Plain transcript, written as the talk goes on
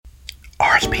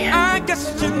RSPN. I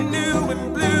guess you knew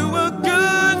and blew a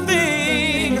good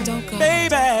thing,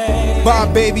 baby.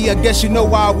 Bye, baby, I guess you know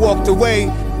why I walked away.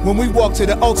 When we walked to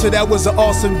the altar, that was an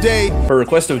awesome day. Per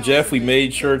request of Jeff, we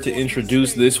made sure to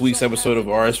introduce this week's episode of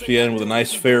RSPN with a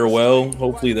nice farewell.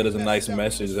 Hopefully that is a nice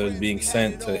message that is being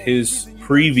sent to his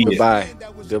previous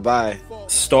Goodbye.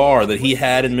 star that he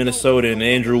had in Minnesota, and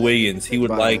Andrew Wiggins. He would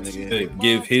like to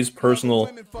give his personal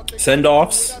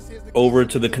send-offs over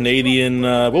to the Canadian,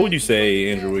 what would you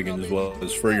say, Andrew Wiggins, as well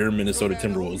as for your Minnesota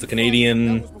Timberwolves? The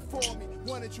Canadian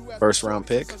first round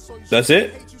pick. That's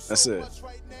it? That's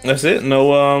it?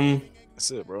 No, That's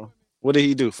it, bro. What did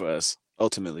he do for us,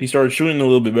 ultimately? He started shooting a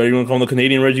little bit better. You want to call him the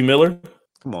Canadian Reggie Miller?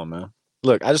 Come on, man.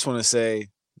 Look, I just want to say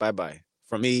bye-bye.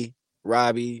 From me,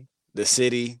 Robbie, the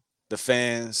city, the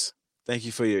fans, thank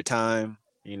you for your time.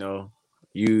 You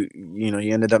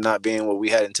ended up not being what we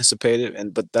had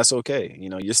anticipated, but that's okay.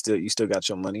 You still got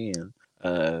your money,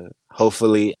 and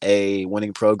hopefully a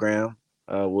winning program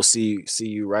will see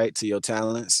you right to your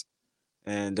talents.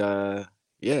 And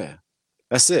yeah.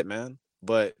 That's it, man.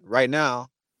 But right now,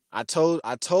 I told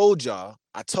you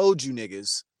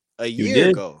niggas a year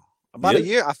ago. About a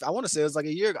year. I want to say it was like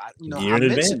a year ago. I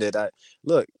mentioned it.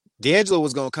 Look, D'Angelo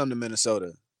was gonna come to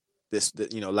Minnesota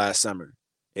last summer.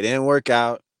 It didn't work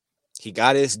out. He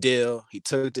got his deal. He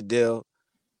took the deal.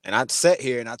 And I sat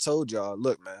here and I told y'all,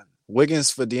 look, man, Wiggins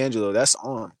for D'Angelo, that's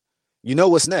on. You know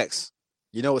what's next.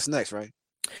 You know what's next, right?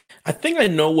 I think I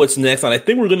know what's next, and I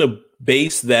think we're going to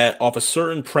base that off a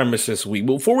certain premise this week.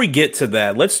 But before we get to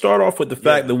that, let's start off with the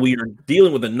fact that we are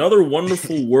dealing with another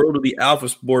wonderful world of the Alpha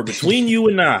Sport between you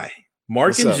and I,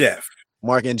 Mark and Jeff.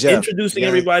 Introducing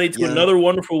everybody to another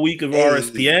wonderful week of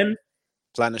RSPN.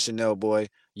 Platinum Chanel boy,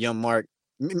 young Mark.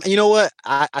 You know what?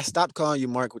 I stopped calling you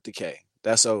Mark with the K.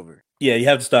 That's over. Yeah, you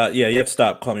have to stop. Yeah, you have to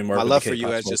stop calling me Mark. My love for you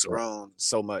has just grown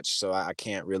so much, so I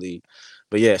can't really.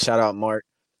 But yeah, shout out Mark.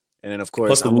 And then, of course,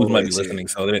 plus the Woos might be listening,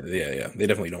 so they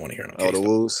definitely don't want to hear the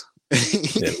Woos.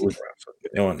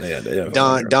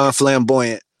 Don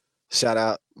Flamboyant. Shout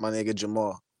out my nigga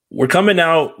Jamal. We're coming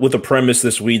out with a premise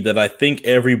this week that I think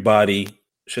everybody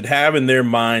should have in their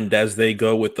mind as they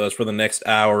go with us for the next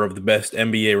hour of the best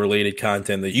NBA related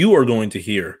content that you are going to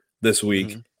hear this week.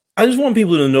 Mm-hmm. I just want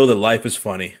people to know that life is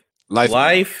funny.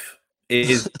 Life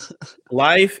is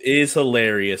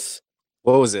hilarious.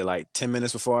 What was it, like 10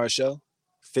 minutes before our show?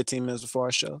 15 minutes before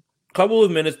our show? A couple of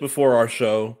minutes before our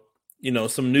show,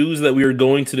 some news that we are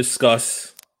going to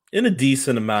discuss in a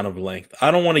decent amount of length.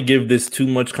 I don't want to give this too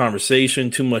much conversation,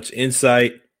 too much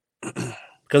insight,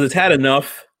 because it's had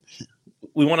enough.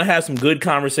 We want to have some good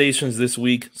conversations this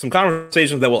week, some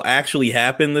conversations that will actually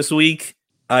happen this week.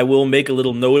 I will make a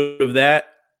little note of that.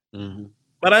 Mm-hmm.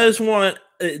 But I just want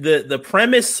the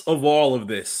premise of all of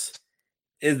this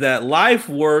is that life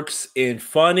works in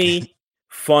funny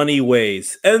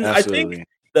ways. And absolutely. I think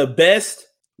the best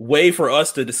way for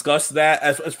us to discuss that,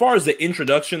 as far as the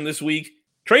introduction this week,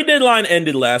 trade deadline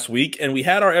ended last week, and we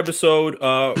had our episode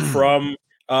from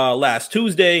last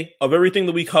Tuesday of everything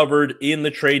that we covered in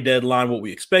the trade deadline, what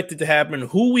we expected to happen,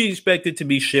 who we expected to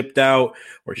be shipped out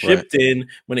or shipped in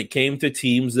when it came to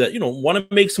teams that, want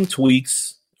to make some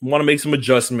tweaks, want to make some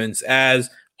adjustments, as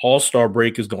All-Star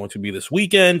break is going to be this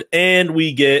weekend, and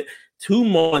we get 2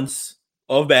 months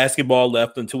of basketball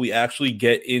left until we actually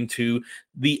get into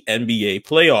the NBA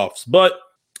playoffs. But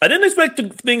I didn't expect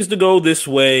things to go this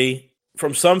way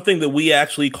from something that we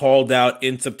actually called out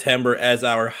in September as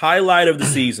our highlight of the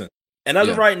season. And as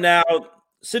of right now,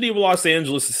 city of Los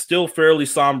Angeles is still fairly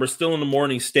somber, still in the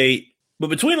morning state. But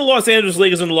between the Los Angeles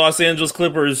Lakers and the Los Angeles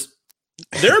Clippers,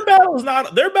 their battle's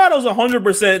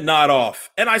 100% not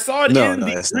off. And I saw it in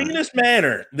the greenest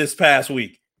manner this past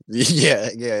week. Yeah,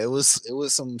 it was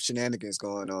some shenanigans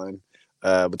going on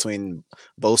between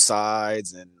both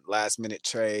sides, and last minute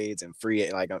trades and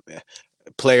free, like a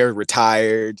player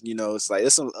retired. It's like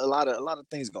it's a lot of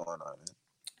things going on, man.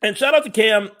 And shout out to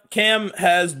Cam. Cam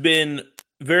has been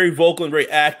very vocal and very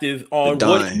active on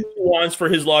what he wants for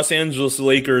his Los Angeles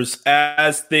Lakers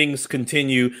as things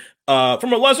continue.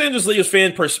 From a Los Angeles Lakers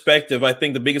fan perspective, I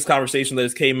think the biggest conversation that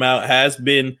has came out has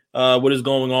been what is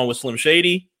going on with Slim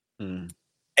Shady.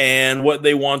 And what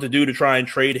they want to do to try and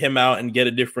trade him out and get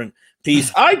a different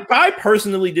piece. I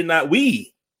personally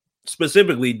we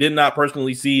specifically did not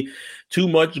personally see too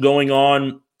much going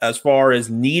on as far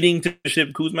as needing to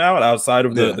ship Kuzma out outside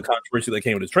of the controversy that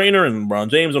came with his trainer and LeBron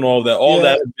James and all of that. All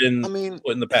that has been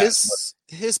put in the past.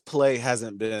 His play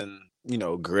hasn't been,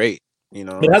 great. It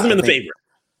hasn't been the favorite.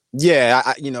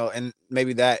 Yeah, and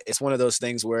maybe that it's one of those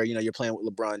things where, you're playing with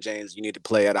LeBron James. You need to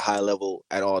play at a high level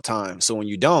at all times. So when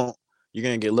you don't, you're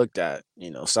going to get looked at,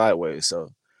 sideways.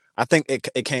 So I think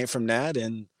it came from that,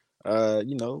 and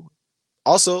you know,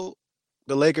 also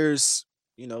the Lakers,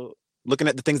 you know, looking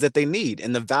at the things that they need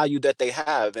and the value that they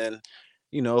have, and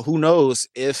you know, who knows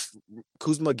if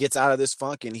Kuzma gets out of this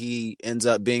funk and he ends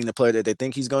up being the player that they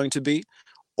think he's going to be,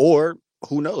 or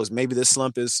who knows, maybe this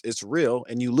slump is real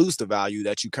and you lose the value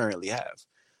that you currently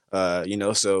have. You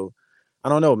know, so I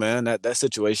don't know, man. That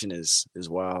situation is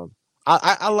wild.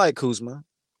 I like Kuzma.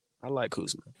 I like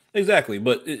Kuzma. Exactly,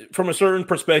 but from a certain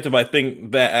perspective, I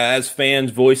think that as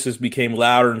fans' voices became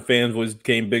louder and fans' voices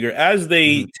became bigger, as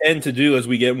they tend to do as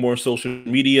we get more social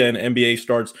media and NBA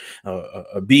starts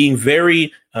being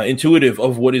very intuitive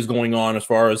of what is going on as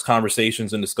far as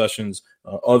conversations and discussions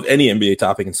of any NBA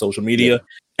topic in social media. Yeah.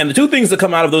 And the two things that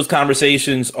come out of those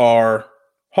conversations are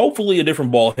hopefully a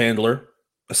different ball handler,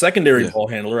 a secondary ball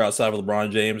handler outside of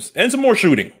LeBron James, and some more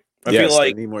shooting. I feel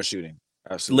like they need more shooting.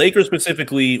 Absolutely. Lakers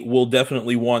specifically will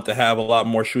definitely want to have a lot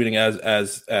more shooting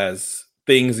as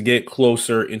things get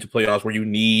closer into playoffs where you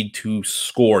need to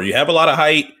score. You have a lot of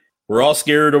height. We're all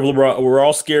scared of LeBron. We're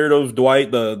all scared of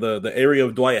Dwight, the area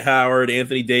of Dwight Howard,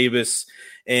 Anthony Davis,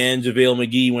 and JaVale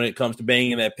McGee when it comes to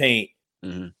banging that paint.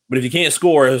 Mm-hmm. But if you can't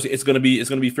score, it's going to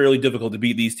be fairly difficult to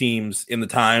beat these teams in the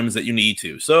times that you need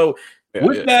to. So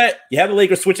with that, you have the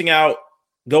Lakers switching out,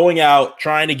 going out,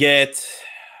 trying to get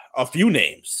a few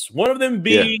names. One of them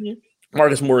being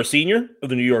Marcus Morris Sr. of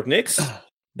the New York Knicks.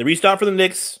 They reached out for the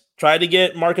Knicks, tried to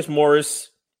get Marcus Morris,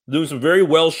 doing some very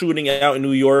well shooting out in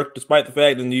New York, despite the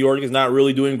fact that New York is not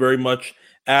really doing very much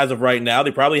as of right now.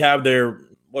 They probably have their,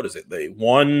 they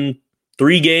won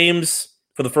 3 games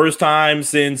for the first time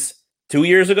since 2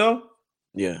 years ago.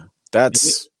 Yeah.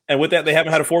 And with that, they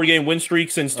haven't had a 4-game win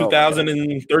streak since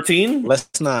 2013.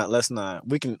 Let's not.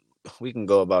 We can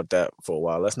go about that for a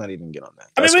while. Let's not even get on that.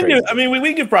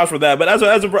 We give props for that, but as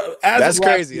that's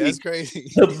crazy. That's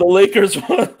crazy. The Lakers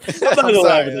won. I'm not gonna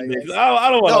laugh at the Knicks.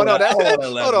 I don't want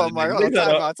to. Hold on, Mark.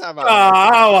 Time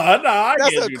out.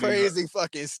 That's a crazy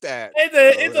fucking stat.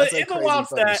 It's a wild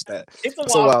stat. It's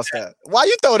a wild stat. Why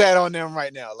you throw that on them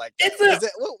right now? Like because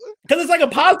it's like a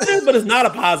positive, but it's not a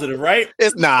positive, right?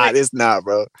 It's not,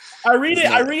 bro. I read it,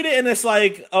 and it's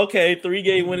like, okay,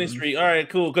 3-game winning streak. All right,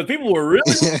 cool. Because people were really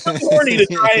horny to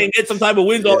try and get some type of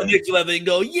wins on the Knicks, so that they can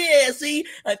go, see,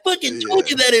 I fucking told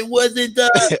you that it wasn't.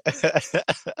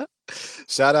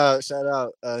 Shout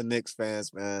out, Knicks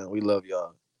fans, man. We love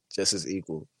y'all just as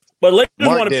equal. But Lakers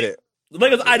Mark did it. The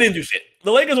Lakers, I didn't do shit.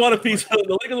 The Lakers want a piece.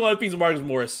 The Lakers want a piece of Marcus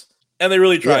Morris, and they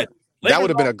really tried. Yeah, that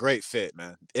would have been a great fit,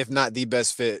 man. If not the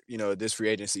best fit, this free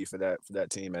agency for that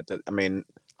team.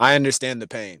 I understand the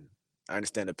pain.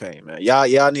 Man.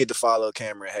 Y'all need to follow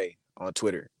Cameron Hay on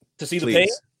Twitter to see the pain.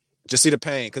 Just see the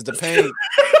pain, because the pain.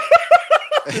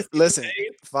 Listen,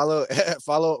 follow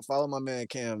my man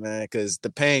Cam, man, because the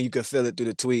pain, you can feel it through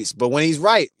the tweets. But when he's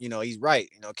right, he's right.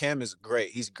 Cam is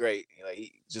great. He's great.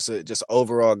 He just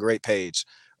overall great page.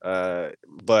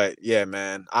 But yeah,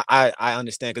 man, I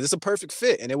understand, because it's a perfect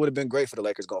fit, and it would have been great for the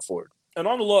Lakers going forward. And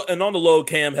on the low,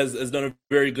 Cam has done a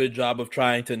very good job of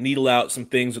trying to needle out some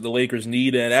things that the Lakers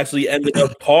need, and actually ended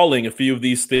up calling a few of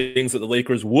these things that the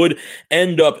Lakers would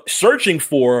end up searching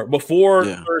for before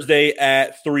Thursday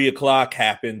at 3:00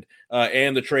 happened,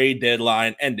 and the trade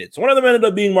deadline ended. So one of them ended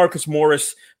up being Marcus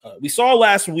Morris. We saw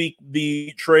last week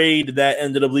the trade that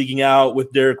ended up leaking out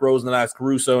with Derrick Rose and Alex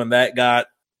Caruso, and that got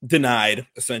denied,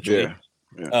 essentially. Yeah.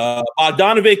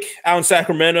 Bogdanovic out in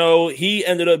Sacramento, he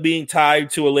ended up being tied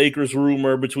to a Lakers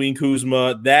rumor between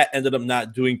Kuzma. That ended up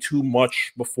not doing too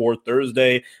much before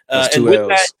Thursday. And with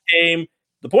that came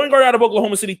the point guard out of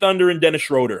Oklahoma City Thunder and Dennis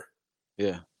Schroeder.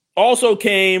 Yeah. Also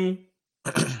came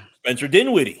Spencer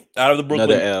Dinwiddie out of the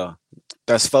Brooklyn. Another L.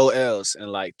 That's 4 L's in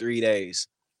like 3 days.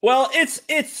 Well,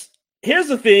 it's here's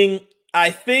the thing,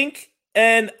 I think,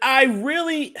 and I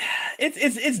really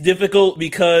it's difficult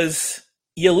because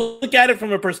you look at it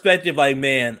from a perspective like,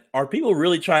 man, are people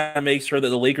really trying to make sure that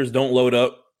the Lakers don't load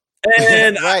up?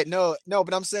 And right, no,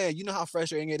 but I'm saying, how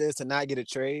frustrating it is to not get a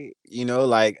trade,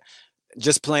 like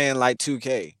just playing like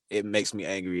 2K, it makes me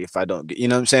angry if I don't get,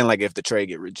 what I'm saying? Like if the trade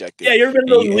get rejected. Yeah, you're in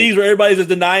those leagues where everybody's just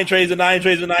denying trades.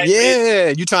 Yeah,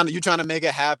 you trying to make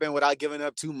it happen without giving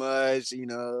up too much,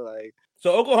 like.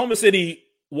 So Oklahoma City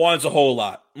wants a whole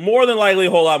lot, more than likely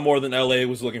a whole lot more than LA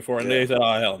was looking for, and they said,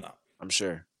 "Oh hell no." I'm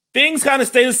sure. Things kind of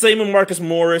stay the same with Marcus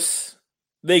Morris.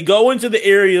 They go into the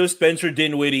area of Spencer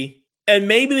Dinwiddie, and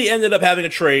maybe they ended up having a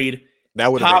trade.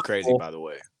 That would have been crazy, by the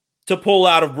way. To pull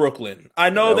out of Brooklyn. I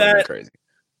know that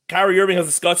Kyrie Irving has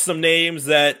discussed some names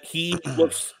that he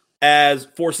looks as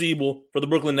foreseeable for the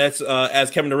Brooklyn Nets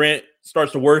as Kevin Durant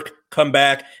starts to come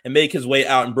back, and make his way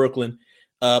out in Brooklyn.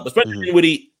 But Spencer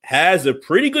Dinwiddie has a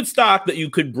pretty good stock that you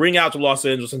could bring out to Los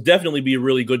Angeles and definitely be a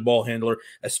really good ball handler,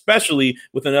 especially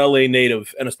with an LA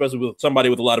native and especially with somebody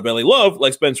with a lot of LA love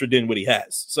like Spencer Dinwiddie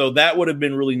has. So that would have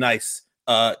been really nice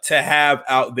to have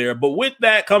out there. But with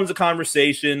that comes a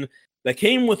conversation that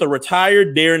came with a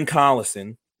retired Darren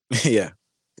Collison. Yeah.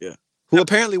 Who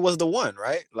apparently was the one,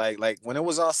 right? Like when it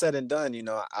was all said and done,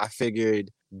 I figured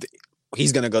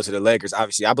he's gonna go to the Lakers.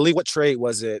 Obviously, I believe what trade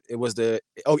was it? It was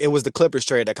the Clippers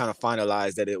trade that kind of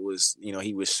finalized that it was,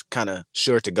 he was kind of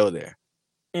sure to go there.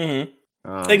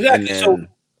 Exactly. And so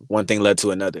one thing led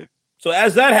to another. So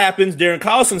as that happens, Darren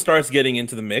Collison starts getting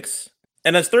into the mix,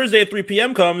 and as Thursday at 3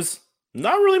 p.m. comes,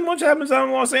 not really much happens out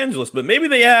in Los Angeles, but maybe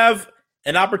they have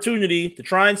an opportunity to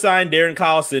try and sign Darren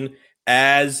Collison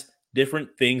as different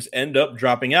things end up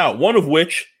dropping out. One of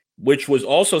which was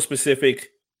also specific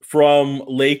from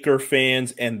Laker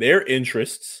fans and their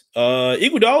interests.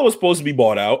 Iguodala was supposed to be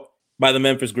bought out by the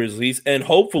Memphis Grizzlies and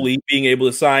hopefully being able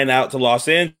to sign out to Los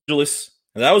Angeles.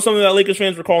 And that was something that Lakers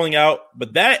fans were calling out,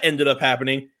 but that ended up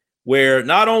happening where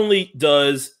not only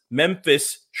does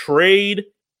Memphis trade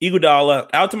Iguodala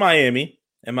out to Miami,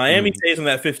 and Miami stays in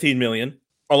that $15 million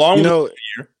along with the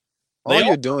year. All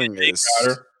you're doing is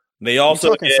they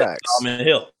also get facts. Solomon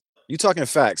Hill. You talking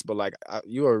facts, but like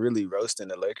you are really roasting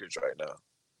the Lakers right now.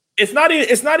 It's not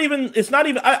even.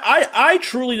 I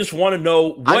truly just want to know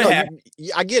what happened.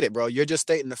 I get it, bro. You're just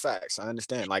stating the facts. I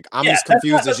understand. Like I'm as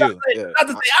confused as you. Not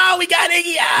to say, we got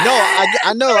Iggy. No,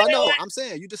 I know. I'm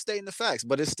saying you just stating the facts,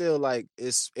 but it's still like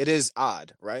it is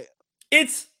odd, right?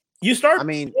 You start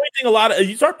piecing a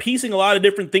lot of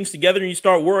different things together, and you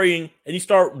start worrying, and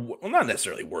not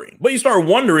necessarily worrying, but you start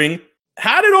wondering,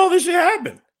 how did all this shit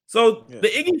happen? So the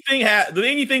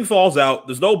Iggy thing falls out.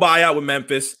 There's no buyout with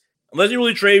Memphis. Unless you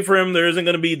really trade for him, there isn't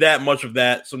going to be that much of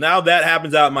that. So now that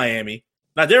happens out in Miami.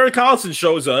 Now Darren Collison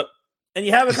shows up, and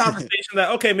you have a conversation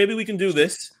that, okay, maybe we can do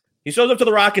this. He shows up to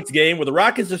the Rockets game where the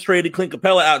Rockets just traded Clint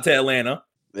Capella out to Atlanta.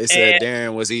 They said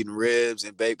Darren was eating ribs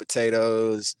and baked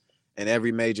potatoes in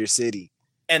every major city.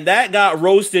 And that got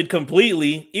roasted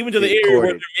completely, even to the area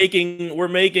where we're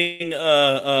making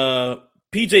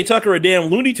PJ Tucker a damn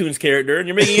Looney Tunes character, and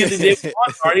you're making Anthony Davis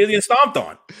getting stomped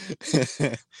on.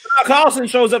 Now Collison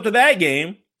shows up to that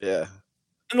game, and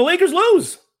the Lakers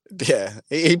lose. Yeah,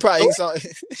 he probably saw.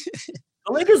 The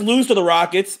Lakers lose to the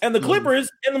Rockets, and the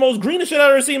Clippers, in the most greenest shit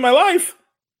I've ever seen in my life,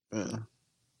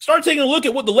 start taking a look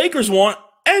at what the Lakers want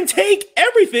and take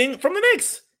everything from the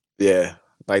Knicks. Yeah,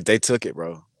 like they took it,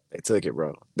 bro.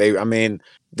 The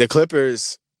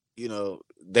Clippers,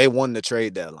 they won the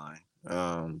trade deadline.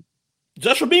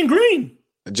 Just for being green.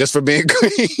 I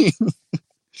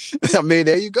mean,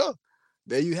 there you go.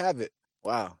 There you have it.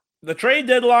 Wow. The trade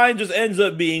deadline just ends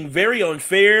up being very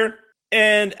unfair.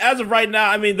 And as of right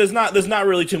now, I mean, there's not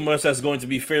really too much that's going to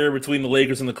be fair between the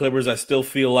Lakers and the Clippers. I still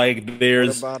feel like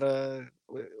there's. What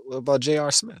about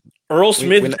J.R. Smith? Earl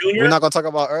Smith Jr.? We're not going to talk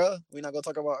about Earl? We're not going to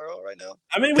talk about Earl right now?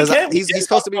 I mean, he's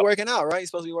supposed to be working out, right? He's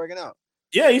supposed to be working out.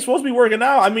 Yeah, he's supposed to be working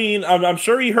out. I mean, I'm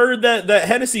sure he heard that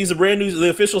Hennessy is the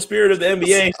official spirit of the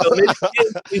NBA. So maybe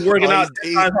he's working out.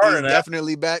 He's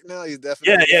definitely back now. He's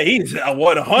definitely back. He's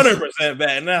 100%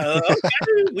 back now. Okay,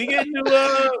 we get to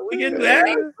that.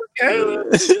 Okay.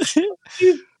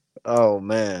 Oh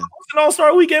man, what's an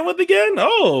All-Star weekend with again?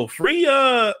 Oh, free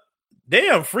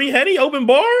Henny open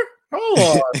bar. Hold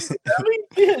on.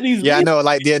 Yeah, I know.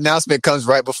 Like the announcement comes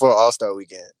right before All-Star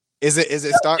weekend. Is it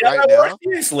start right now?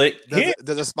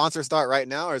 Does the sponsor start right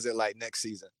now, or is it like next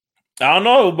season? I don't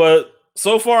know, but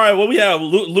so far, what we have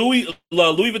Louis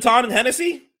Vuitton and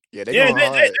Hennessy. Yeah,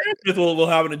 J.R. Smith will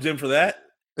have in the gym for that.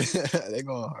 They're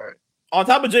going hard. On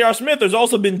top of J.R. Smith, there's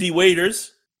also been D.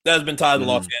 Waiters that has been tied to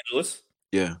Los Angeles.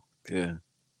 Yeah.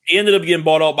 He ended up getting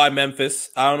bought out by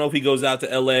Memphis. I don't know if he goes out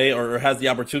to L.A. or has the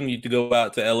opportunity to go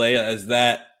out to L.A. as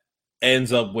that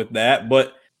ends up with that.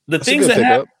 But that's things that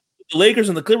happen. The Lakers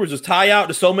and the Clippers just tie out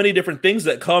to so many different things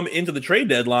that come into the trade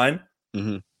deadline.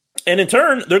 And in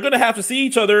turn, they're going to have to see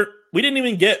each other. We didn't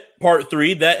even get part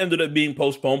 3. That ended up being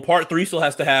postponed. Part 3 still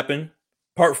has to happen.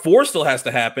 Part 4 still has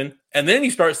to happen. And then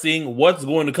you start seeing what's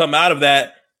going to come out of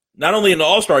that, not only in the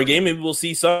All-Star game, maybe we'll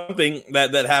see something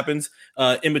that happens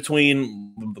in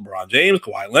between LeBron James,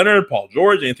 Kawhi Leonard, Paul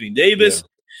George, Anthony Davis.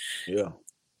 Yeah.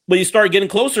 But you start getting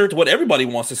closer to what everybody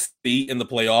wants to see in the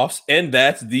playoffs, and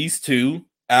that's these two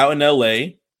out in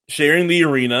LA, sharing the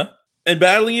arena and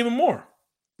battling even more.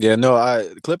 Yeah, no,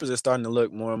 the Clippers are starting to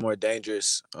look more and more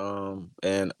dangerous.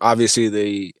 And obviously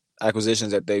the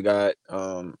acquisitions that they got,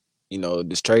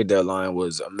 this trade deadline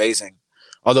was amazing.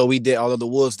 Although the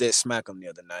Wolves did smack them the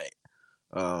other night.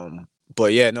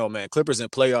 But yeah, no, man, Clippers in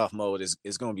playoff mode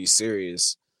is going to be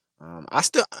serious. I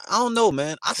don't know,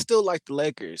 man. I still like the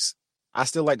Lakers. I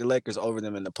still like the Lakers over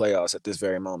them in the playoffs at this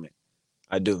very moment.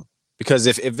 I do. Because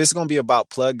if it's gonna be about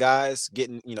plug guys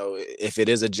getting, if it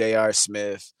is a J.R.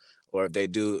 Smith or if they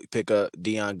do pick up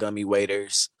Dion Gummy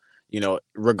Waiters,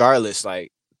 regardless,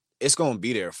 like it's gonna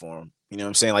be there for him. You know what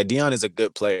I'm saying? Like Dion is a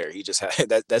good player. He just had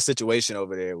that situation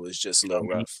over there was just a little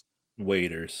rough.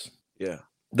 Waiters. Yeah.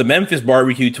 The Memphis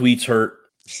barbecue tweets hurt.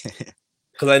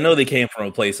 Because I know they came from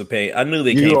a place of pain. I knew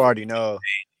they came. You already know.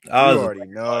 You already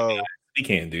know. We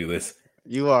can't do this.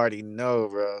 You already know,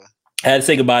 bro. I had to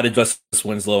say goodbye to Justice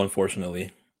Winslow,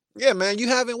 unfortunately. Yeah, man. You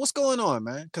haven't. What's going on,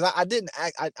 man? Because I didn't.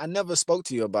 I never spoke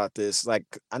to you about this. Like,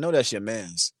 I know that's your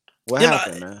man's. What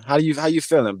happened, man? How you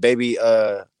feeling, baby?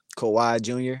 Kawhi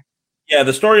Jr. Yeah,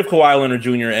 the story of Kawhi Leonard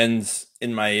Jr. ends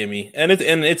in Miami, and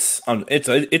it's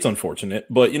unfortunate,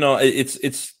 but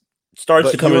it's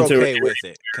starts to come into okay with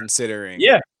it, considering.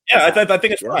 Yeah. I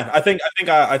think it's fine. I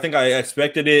think I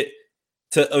expected it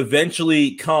to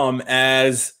eventually come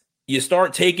as you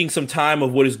start taking some time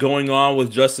of what is going on with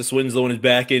Justice Winslow and his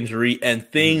back injury, and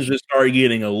things just start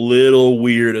getting a little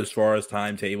weird as far as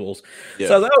timetables. Yeah.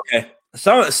 So I was like,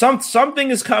 okay, something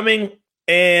is coming,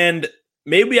 and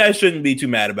maybe I shouldn't be too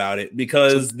mad about it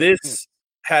because this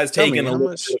has taken a little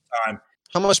bit of time.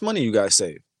 How much money you guys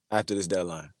saved after this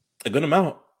deadline? A good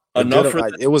amount.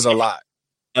 It was a lot.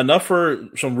 Enough for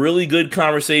some really good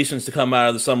conversations to come out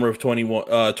of the summer of 2020.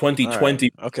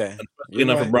 Right. Okay.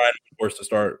 Enough for Brian, of course, to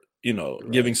start,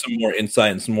 giving some more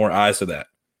insight and some more eyes to that.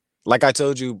 Like I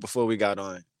told you before we got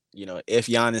on, if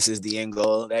Giannis is the end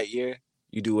goal that year,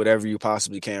 you do whatever you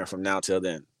possibly can from now till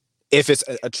then. If it's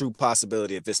a true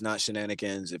possibility, if it's not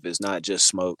shenanigans, if it's not just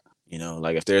smoke,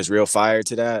 like if there's real fire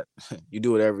to that, you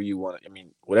do whatever you want. I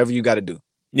mean, whatever you got to do.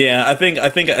 Yeah, I think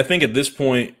at this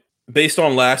point, based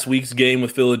on last week's game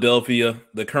with Philadelphia,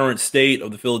 the current state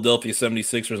of the Philadelphia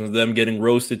 76ers and them getting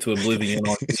roasted to oblivion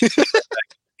on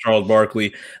Charles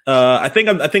Barkley, I think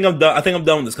I'm done. I think I'm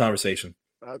done with this conversation.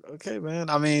 Okay, man.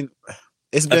 I mean,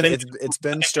 it's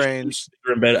been strange.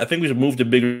 I think we should move to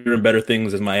bigger and better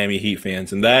things as Miami Heat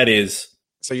fans, and that is.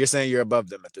 So you're saying you're above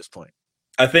them at this point?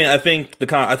 I think the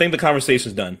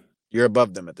conversation's done. You're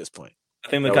above them at this point. I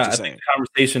think the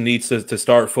conversation needs to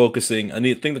start focusing. I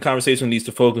think the conversation needs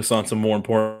to focus on some more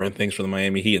important things for the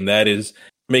Miami Heat, and that is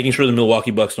making sure the Milwaukee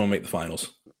Bucks don't make the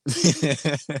finals.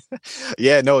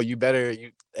 Yeah, no, you better.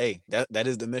 That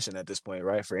is the mission at this point,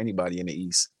 right? For anybody in the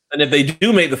East. And if they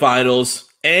do make the finals,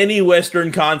 any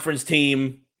Western Conference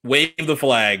team wave the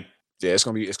flag. Yeah, it's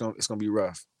gonna be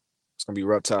rough. It's gonna be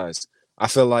rough ties. I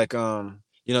feel like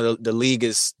the league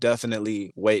is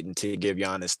definitely waiting to give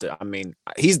Giannis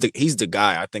he's the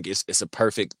guy. I think it's a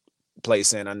perfect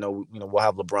place in. I know, we'll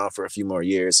have LeBron for a few more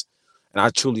years, and I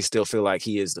truly still feel like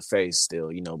he is the face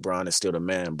still. Bron is still the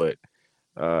man, but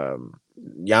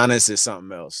Giannis is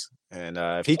something else. And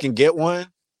if he can get one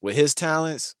with his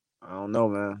talents, I don't know,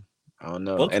 man. I don't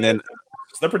know. Well, and then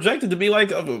they're projected to be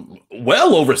like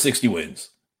well over 60 wins.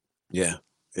 Yeah.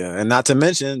 Yeah. And not to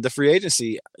mention the free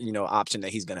agency, option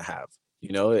that he's going to have.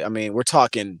 We're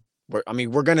talking.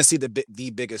 We're going to see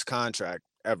the biggest contract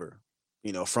ever,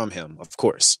 from him, of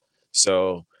course.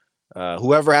 So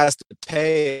whoever has to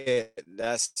pay it,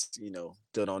 that's still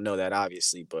don't know that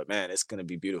obviously, but man, it's going to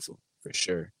be beautiful for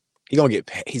sure. He's going to get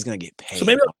paid. He's going to get paid. So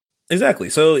maybe exactly.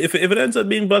 So if it ends up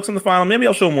being Bucks in the final, maybe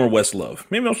I'll show more West love.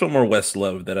 Maybe I'll show more West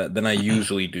love than I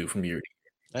usually do from year to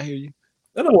year. I hear you.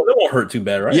 That won't hurt too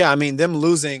bad, right? Yeah, them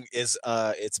losing is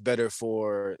it's better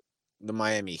for the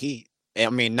Miami Heat.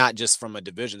 Not just from a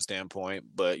division standpoint,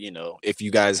 but, if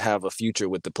you guys have a future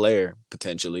with the player,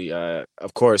 potentially,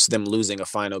 of course, them losing a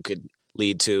final could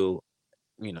lead to,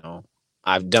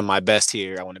 I've done my best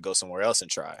here. I want to go somewhere else and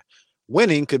try.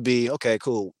 Winning could be, okay,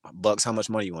 cool. Bucks, how much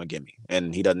money you want to give me?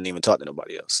 And he doesn't even talk to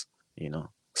nobody else,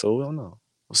 So we don't know.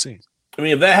 We'll see.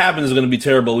 If that happens, it's going to be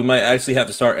terrible. We might actually have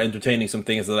to start entertaining some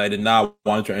things that I did not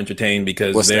want to entertain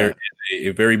because there's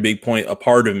a very big point, a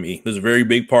part of me. There's a very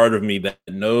big part of me that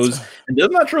knows and does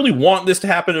not truly want this to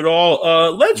happen at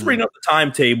all. Let's bring up the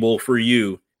timetable for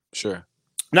you. Sure.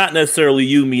 Not necessarily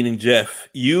you meaning Jeff.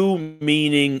 You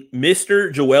meaning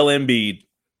Mr. Joel Embiid.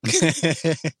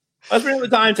 Let's bring up the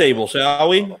timetable, shall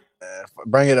we?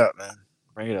 Bring it up, man.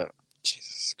 Bring it up.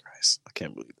 Jesus Christ. I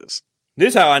can't believe this.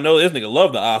 This is how I know this nigga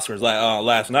loved the Oscars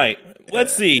last night.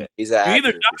 Let's see. He's you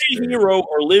either die a hero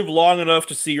or live long enough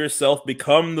to see yourself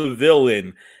become the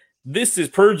villain. This is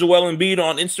per Joel Embiid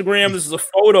on Instagram. This is a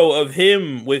photo of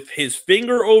him with his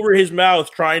finger over his mouth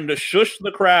trying to shush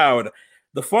the crowd.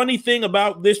 The funny thing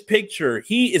about this picture,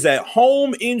 he is at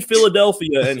home in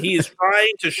Philadelphia and he is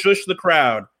trying to shush the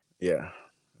crowd. Yeah.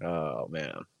 Oh,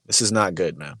 man. This is not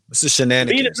good, man. This is Embiid has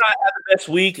shenanigans. not had the best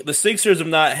week. The Sixers have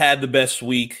not had the best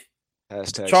week.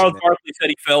 Hashtag Charles shenanigans. Barkley said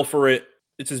he fell for it.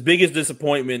 It's his biggest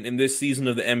disappointment in this season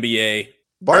of the NBA.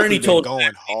 Barkley Ernie been told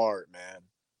going hard, man.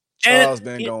 And Charles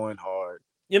been going hard.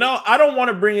 You know, I don't want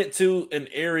to bring it to an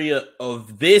area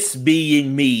of this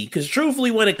being me, because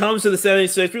truthfully, when it comes to the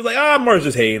 76, people are like, Mars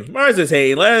is hating. Mars is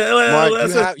hating.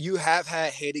 Mark, you have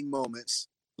had hating moments.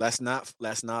 Let's not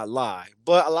lie.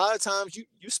 But a lot of times you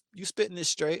spitting this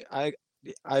straight. I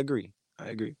agree.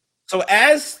 So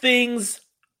as things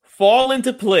fall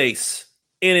into place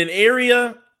in an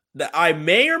area that I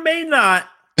may or may not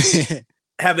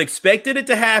have expected it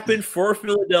to happen for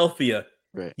Philadelphia,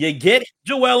 Right. you get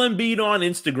Joel Embiid on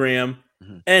Instagram,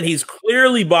 and he's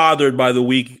clearly bothered by the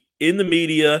week in the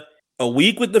media, a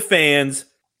week with the fans,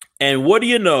 and what do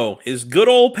you know? His good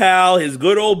old pal, his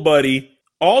good old buddy,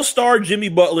 all-star Jimmy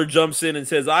Butler jumps in and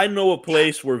says, I know a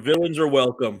place where villains are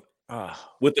welcome,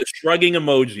 with a shrugging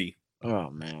emoji. Oh,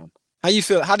 man. How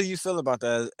do you feel about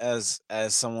that as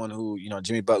someone who,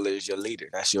 Jimmy Butler is your leader?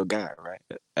 That's your guy, right?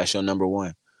 That's your number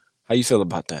one. How you feel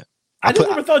about that? I just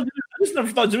never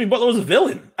thought Jimmy Butler was a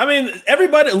villain. I mean,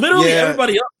 everybody else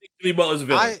thinks Jimmy Butler's a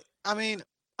villain. I mean,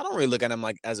 I don't really look at him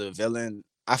like as a villain.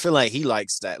 I feel like he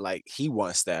likes that. Like he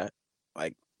wants that.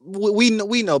 Like we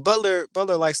know Butler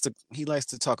likes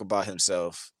to talk about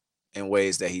himself in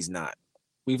ways that he's not.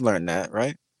 We've learned that,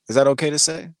 right? Is that okay to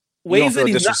say? Ways that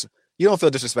he's not. You don't feel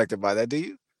disrespected by that, do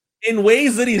you? In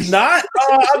ways that he's not?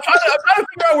 I'm trying to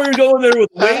figure out where you're going there with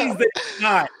ways that he's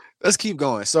not. Let's keep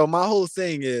going. So my whole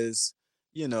thing is,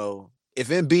 if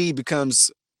Embiid becomes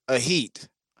a Heat,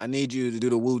 I need you to do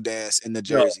the woo dance in the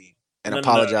jersey and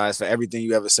apologize for everything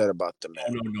you ever said about the man.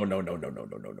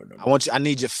 No. I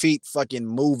need your feet fucking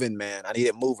moving, man. I need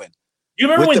it moving. You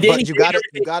remember when Danny Granger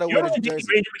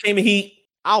became a Heat?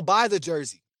 I'll buy the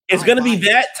jersey. It's going to be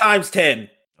that times 10.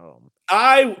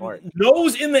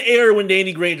 Nose in the air when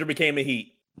Danny Granger became a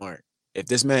Heat. Mark, if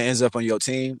this man ends up on your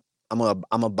team, I'm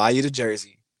gonna buy you the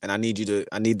jersey. And I need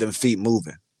them feet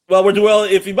moving. Well,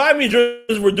 if you buy me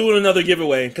jerseys, we're doing another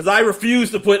giveaway because I refuse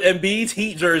to put Embiid's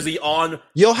Heat jersey on.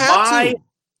 You'll have to,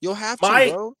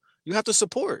 bro. You have to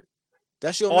support.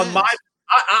 That's your on man.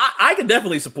 I can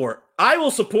definitely support. I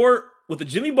will support with the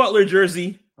Jimmy Butler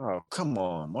jersey. Oh, come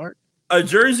on, Mark. A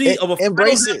jersey of a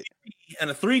embrace it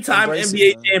and a 3-time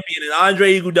NBA champion and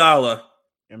Andre Iguodala.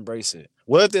 Embrace it.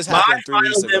 What if this happened 3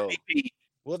 weeks ago? MVP.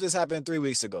 What if this happened 3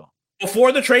 weeks ago?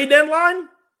 Before the trade deadline?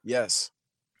 Yes.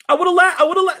 I would have laughed.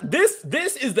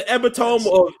 This is the epitome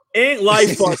of ain't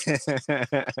life fun.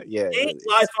 Ain't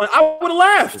life fun. I would have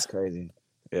laughed. It's crazy.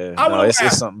 Yeah.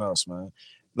 It's something else, man.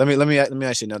 Let me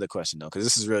ask you another question though, because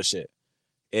this is real shit.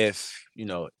 If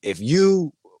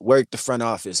you work the front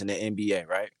office in the NBA,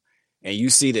 right, and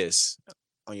you see this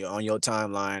on your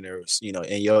timeline or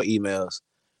in your emails,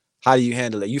 how do you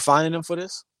handle it? You finding them for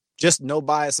this? Just no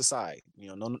bias aside,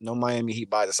 no Miami Heat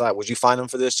bias aside. Would you find them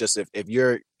for this? Just if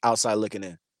you're outside looking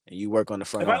in and you work on the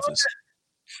front office.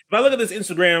 If I look at this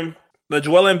Instagram, the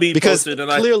Joel Embiid posted, and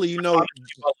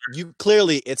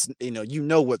clearly it's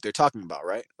what they're talking about,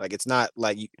 right? Like it's not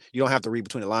like you don't have to read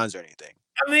between the lines or anything.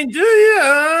 I mean, do you?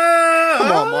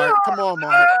 Come on,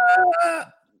 Mark.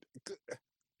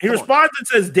 He responds and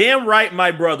says, "Damn right, my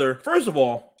brother." First of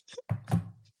all,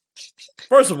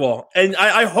 and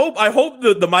I hope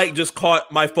the mic just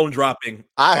caught my phone dropping.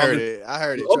 I heard it.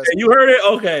 Okay, you heard it?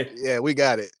 Okay. Yeah, we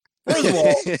got it. First of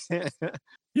all,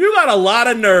 you got a lot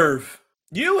of nerve.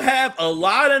 You have a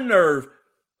lot of nerve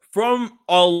from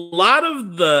a lot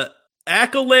of the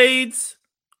accolades,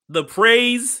 the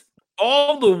praise,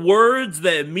 all the words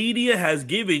that media has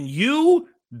given you,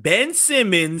 Ben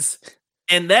Simmons,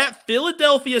 and that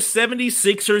Philadelphia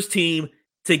 76ers team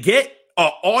to get an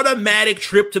automatic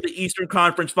trip to the Eastern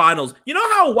Conference Finals. You know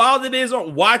how wild it is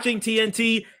on watching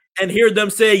TNT and hear them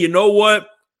say, you know what?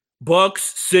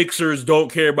 Bucks, Sixers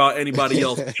don't care about anybody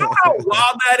else. You know how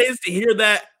wild that is to hear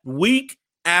that week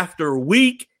after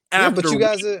week after week?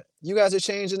 But you guys are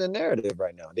changing the narrative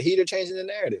right now. The Heat are changing the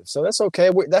narrative. So that's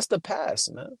okay. That's the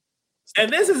past, man.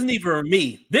 And this isn't even for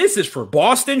me. This is for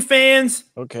Boston fans.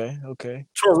 Okay.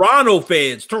 Toronto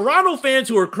fans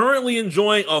who are currently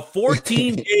enjoying a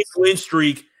 14-game win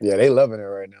streak. Yeah, they loving it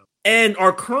right now. And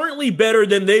are currently better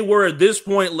than they were at this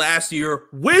point last year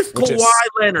with Kawhi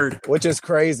Leonard. Which is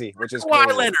crazy.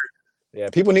 Kawhi Leonard. Yeah,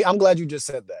 I'm glad you just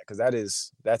said that because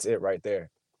that's it right there.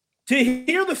 To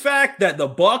hear the fact that the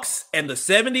Bucks and the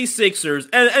 76ers,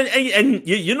 and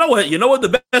you know what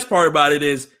the best part about it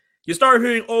is, you start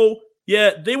hearing, oh,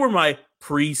 yeah, they were my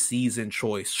preseason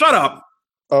choice. Shut up.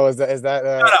 Oh, is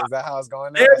that how it's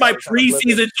going now? They're my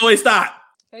preseason choice. Stop.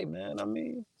 Hey, man, I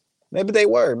mean, maybe they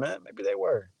were, man. Maybe they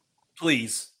were.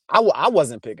 please. I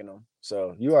wasn't picking him,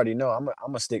 so you already know I'm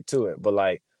gonna stick to it. But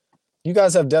like, you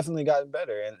guys have definitely gotten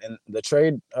better, and the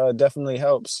trade definitely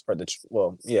helps. Or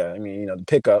I mean, the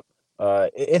pickup,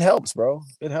 it helps, bro.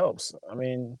 It helps. I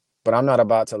mean, but I'm not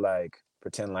about to like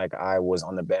pretend like I was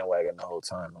on the bandwagon the whole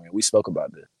time. I mean, we spoke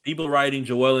about this. People writing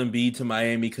Joel Embiid to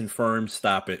Miami confirmed.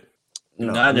 Stop it.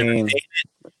 No, I mean,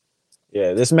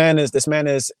 yeah, this man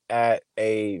is at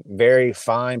a very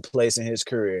fine place in his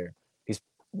career. He's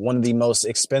one of the most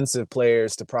expensive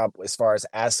players as far as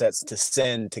assets to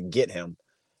send to get him,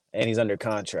 and he's under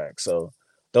contract. So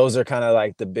those are kind of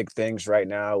like the big things right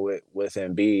now with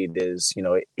Embiid is,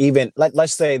 even like,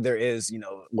 let's say there is,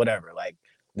 whatever, like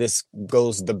this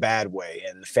goes the bad way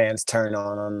and the fans turn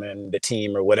on him and the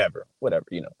team or whatever,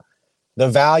 the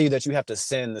value that you have to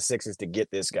send the Sixers to get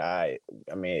this guy,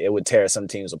 I mean, it would tear some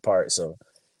teams apart. So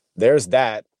there's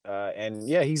that. And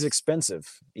yeah, he's expensive,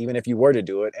 even if you were to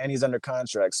do it, and he's under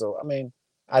contract. So, I mean,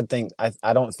 I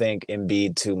don't think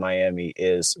Embiid to Miami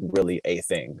is really a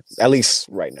thing, at least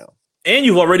right now. And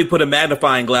you've already put a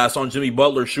magnifying glass on Jimmy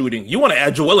Butler shooting. You want to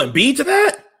add Joel Embiid to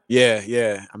that?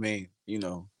 Yeah. I mean,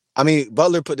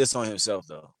 Butler put this on himself,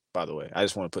 though. By the way, I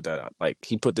just want to put that out. Like,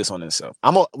 he put this on himself.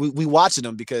 We watching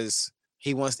him because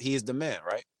he is the man,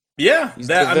 right? Yeah, he's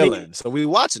the villain. So we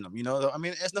watching him. I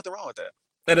mean, there's nothing wrong with that.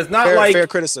 That is not fair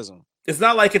criticism. It's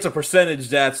not like it's a percentage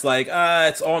that's like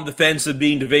it's on defensive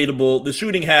being debatable. The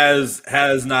shooting has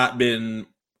not been.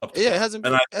 It hasn't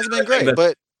been great,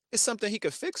 but it's something he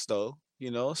could fix, though.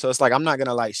 So it's like I'm not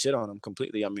gonna like shit on him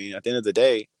completely. I mean, at the end of the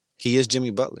day, he is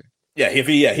Jimmy Butler. Yeah,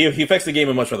 he affects the game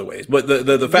in much other ways. But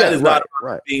the fact is not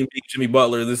being Jimmy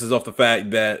Butler. This is off the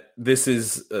fact that this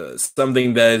is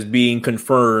something that is being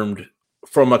confirmed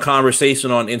from a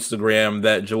conversation on Instagram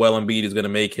that Joel Embiid is going to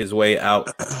make his way out,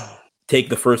 take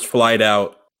the first flight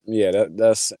out. Yeah,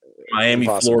 that's Miami,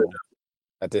 impossible. Florida.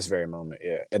 At this very moment,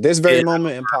 yeah. At this very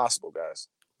moment, impossible, guys.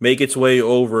 Make its way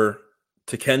over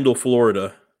to Kendall,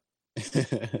 Florida.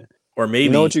 Or maybe you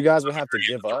know what you guys would have to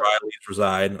give up. Rileys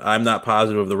reside. I'm not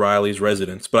positive of the Rileys'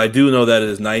 residence, but I do know that it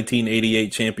is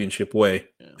 1988 championship way.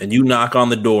 Yeah. And you knock on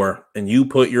the door and you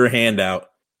put your hand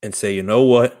out and say, you know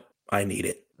what? I need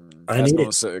it.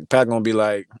 Pat gonna be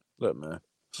like, look, man,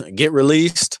 get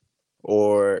released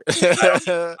or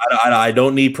I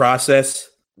don't need process.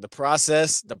 The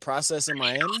process in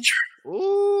Miami.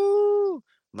 Ooh,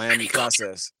 Miami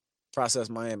process. Process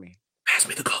Miami. Pass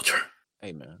me the culture.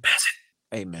 Hey man. Pass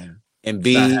it. Hey man.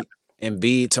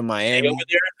 Embiid to Miami. Over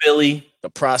there in Philly. The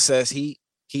process, heat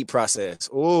process.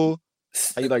 Ooh.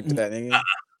 How you like that, nigga?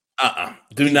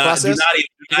 Do not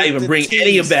even bring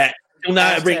any of that. Do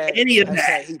not bring any of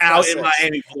that out in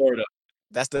Miami, Florida.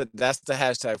 That's the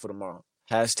hashtag for tomorrow.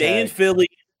 Hashtag stay in Philly.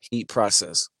 Heat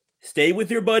process. Stay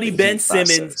with your buddy Ben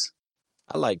Simmons.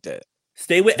 I like that.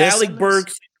 Stay with Alec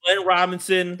Burks, Glenn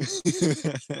Robinson.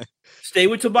 Stay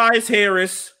with Tobias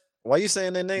Harris. Why are you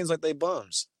saying their names like they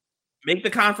bums? Make the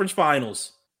conference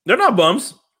finals. They're not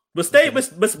bums, but stay with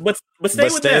them. But stay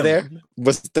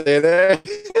there.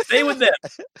 Stay with them.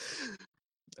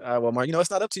 Well, Mark,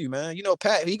 it's not up to you, man.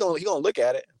 Pat, he gonna look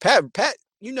at it. Pat, Pat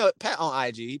on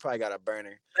IG, he probably got a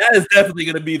burner. That is definitely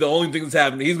gonna be the only thing that's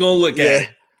happening. He's gonna look at it.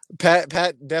 Pat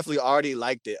definitely already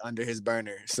liked it under his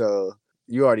burner, so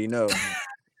you already know.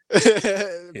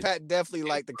 Pat definitely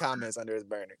liked the comments under his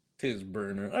burner. His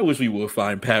burner. I wish we would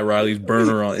find Pat Riley's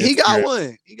burner on Instagram.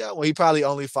 He got one. He probably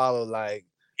only followed like.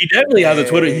 He definitely has a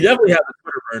Twitter. He definitely has a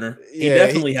Twitter burner. He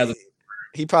definitely has a.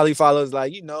 He probably follows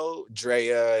like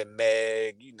Drea and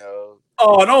Meg.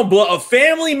 Oh, don't blow a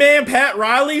family man, Pat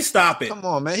Riley. Stop it. Come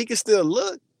on, man. He can still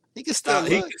look. He can still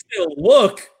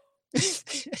look.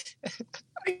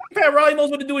 Pat Riley knows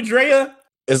what to do with Drea.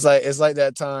 It's like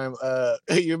that time.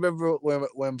 You remember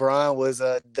when Brian was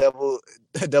double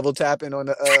tapping on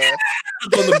the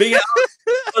on the big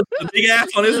ass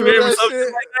on Instagram or something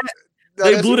like that.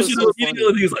 They blew the shit on video,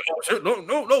 and he was like, "Oh shit, no,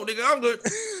 nigga, I'm good."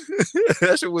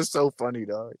 That shit was so funny,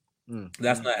 dog.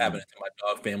 That's not happening to my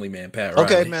dog, family man, Pat Riley.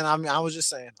 Okay, man. I mean, I was just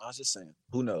saying.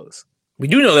 Who knows? We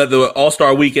do know that the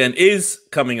All-Star Weekend is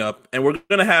coming up, and we're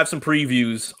going to have some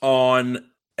previews on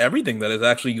everything that is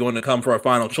actually going to come for our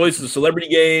final choices: the celebrity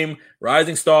game,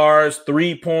 rising stars,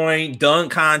 3-point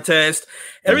dunk contest.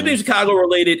 Everything Chicago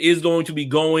related is going to be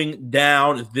going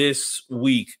down this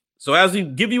week. So as we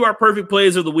give you our perfect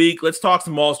plays of the week, let's talk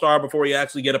some All-Star before we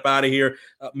actually get up out of here.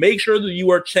 Make sure that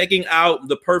you are checking out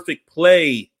The Perfect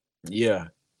Play. Yeah.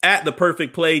 At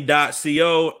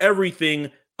theperfectplay.co.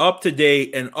 Everything up to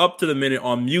date and up to the minute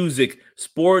on music,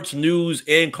 sports, news,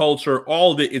 and culture.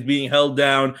 All of it is being held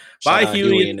down by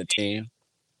Huey and the team.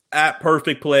 At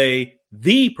Perfect Play,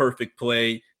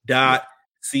 theperfectplay.co.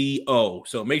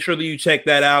 So make sure that you check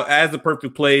that out as the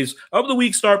perfect plays of the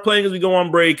week start playing as we go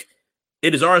on break.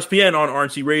 It is RSPN on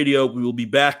RNC Radio. We will be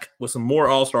back with some more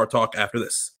All-Star talk after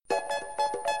this.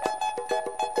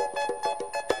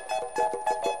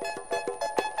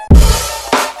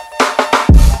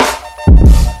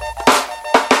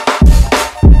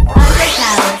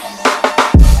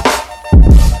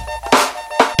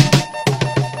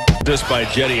 This by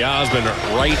Jetty Osmond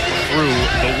right through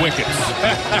the wickets.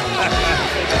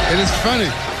 And it's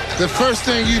funny. The first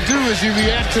thing you do is you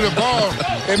react to the ball.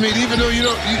 I mean, even though you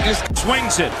just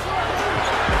Swings it.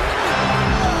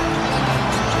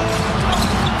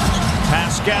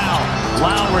 Pascal,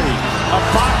 Lowry, a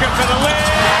pocket for the lead.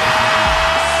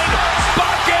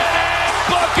 Bucket and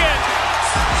book it.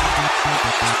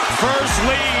 First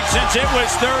lead since it was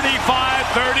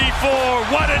 35-34.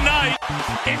 What a night.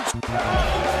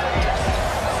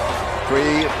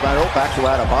 Free battle back to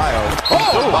Adebayo.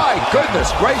 Oh, my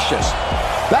goodness gracious.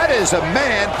 That is a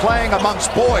man playing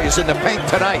amongst boys in the paint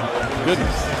tonight.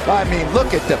 Goodness. I mean,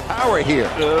 look at the power here.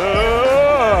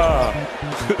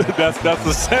 That's the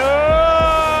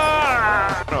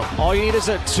All you need is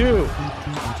a 2.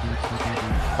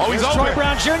 Oh, he's Here's Troy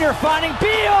Brown Jr. finding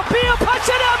Beal. Beal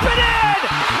puts it up and in!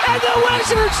 And the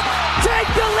Wizards take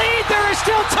the lead. There is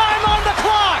still time on the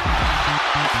clock.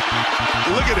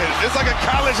 Look at it. It's like a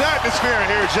college atmosphere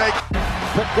here, Jake.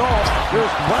 Pick off. Here's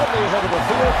Bradley ahead of the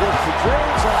field. Goes to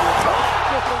James on the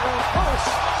top with the low post.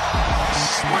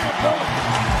 Slam dunk.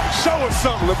 Show us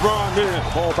something, LeBron,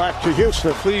 man. Ball back to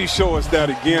Houston. Please show us that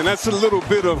again. That's a little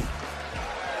bit of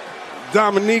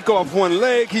Dominique off one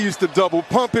leg. He used to double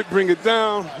pump it, bring it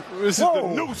down. This is the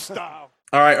new style.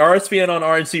 All right, RSPN on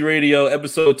RNC Radio,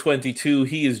 episode 22.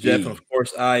 He is Jeff, and of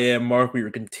course, I am Mark. We are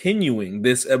continuing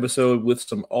this episode with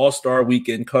some All-Star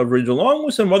Weekend coverage, along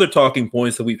with some other talking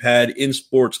points that we've had in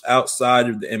sports outside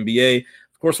of the NBA.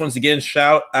 Of course, once again,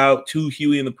 shout out to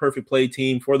Huey and the Perfect Play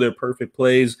team for their perfect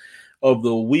plays of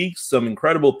the week. Some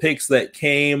incredible picks that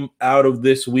came out of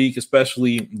this week,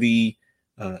 especially the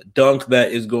dunk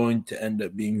that is going to end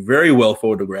up being very well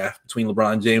photographed between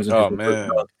LeBron James and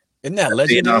man. Isn't that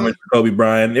legendary? Kobe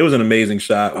Bryant. It was an amazing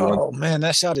shot. Oh, man,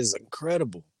 that shot is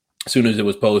incredible. As soon as it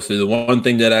was posted, the one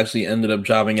thing that actually ended up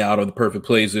dropping out of the perfect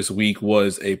plays this week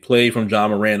was a play from John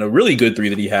Moran, a really good three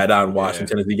that he had out in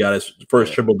Washington as he got his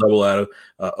first triple-double out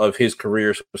of his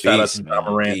career. So shout out to John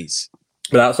Moran.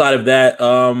 But outside of that,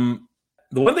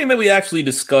 the one thing that we actually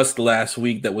discussed last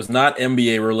week that was not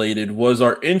NBA related was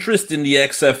our interest in the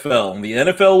XFL. The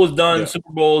NFL was done.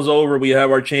 Super Bowl is over. We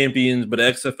have our champions, but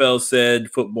XFL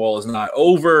said football is not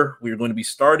over. We're going to be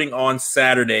starting on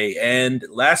Saturday. And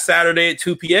last Saturday at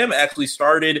 2 p.m. actually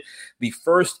started the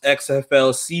first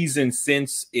XFL season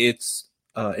since its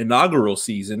inaugural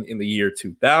season in the year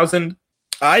 2000.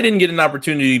 I didn't get an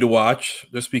opportunity to watch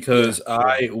just because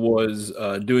I was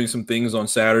doing some things on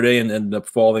Saturday and ended up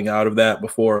falling out of that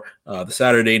before the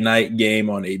Saturday night game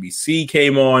on ABC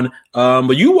came on.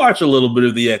 But you watched a little bit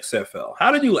of the XFL.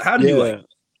 How did you like it?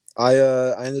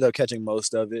 I ended up catching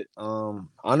most of it.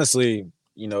 Honestly,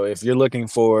 if you're looking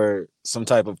for some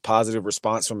type of positive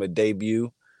response from a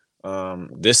debut,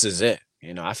 this is it.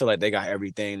 I feel like they got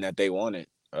everything that they wanted.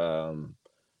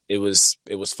 It was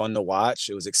fun to watch.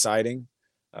 It was exciting.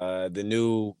 The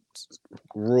new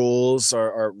rules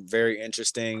are very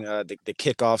interesting. The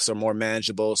kickoffs are more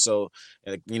manageable. So,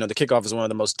 the kickoff is one of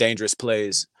the most dangerous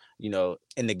plays, in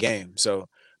the game. So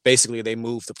basically they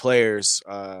move the players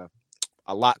a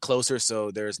lot closer.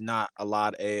 So there's not a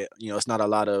lot it's not a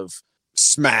lot of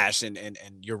smash and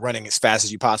you're running as fast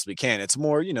as you possibly can. It's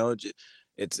more,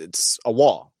 it's a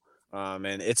wall. And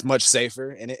it's much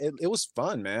safer, and it was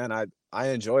fun, man. I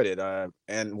enjoyed it.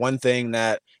 And one thing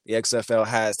that the XFL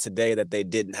has today that they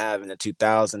didn't have in the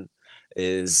 2000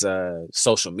 is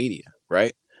social media,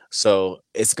 right? So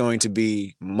it's going to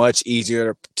be much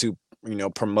easier to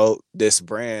promote this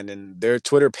brand, and their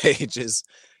Twitter page is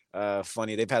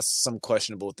funny. They've had some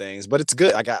questionable things, but it's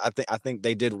good. I think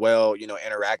they did well,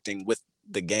 interacting with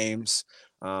the games.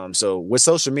 So with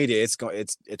social media, it's going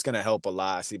to help a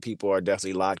lot. I see people are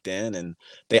definitely locked in, and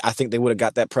I think they would have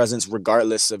got that presence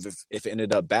regardless of if it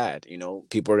ended up bad.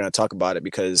 People are going to talk about it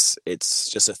because it's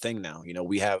just a thing now.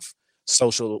 We have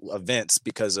social events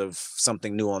because of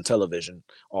something new on television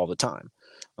all the time.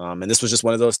 And this was just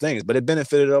one of those things, but it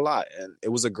benefited a lot, and it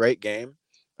was a great game.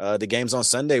 The games on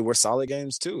Sunday were solid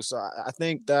games too. So I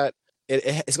think that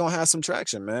it's going to have some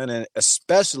traction, man. And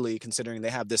especially considering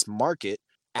they have this market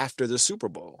after the Super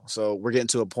Bowl. So we're getting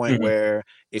to a point where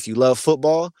if you love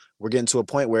football, we're getting to a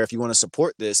point where if you want to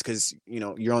support this, because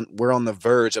we're on the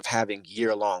verge of having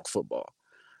year-long football.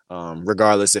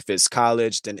 regardless if it's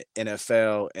college, then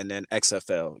NFL, and then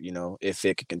XFL, you know, if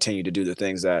it could continue to do the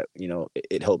things that, you know,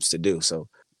 it hopes to do. So,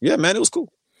 yeah, man, it was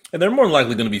cool. And they're more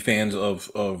likely going to be fans of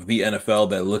the NFL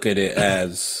that look at it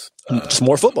as just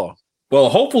more football. Well,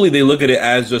 hopefully they look at it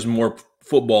as just more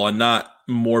football and not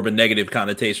more of a negative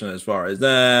connotation as far as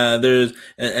there's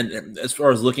and as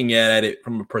far as looking at it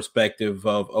from a perspective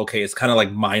of, okay, it's kind of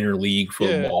like minor league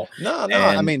football. Yeah. No,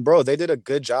 I mean, bro, they did a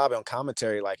good job on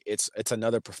commentary. Like it's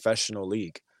another professional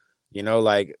league, you know,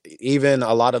 like even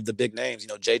a lot of the big names, you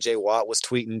know, JJ Watt was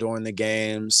tweeting during the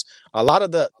games. A lot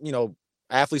of the, you know,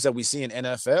 athletes that we see in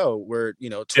NFL were, you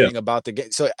know, tweeting about the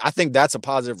game. So I think that's a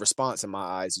positive response in my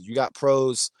eyes. You got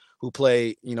pros who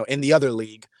play, you know, in the other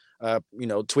league, you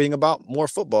know, tweeting about more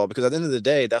football, because at the end of the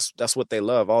day, that's what they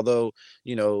love. Although,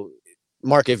 you know,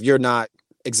 Mark, if you're not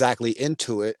exactly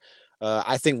into it,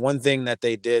 I think one thing that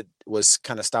they did was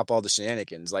kind of stop all the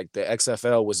shenanigans. Like the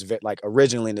XFL was like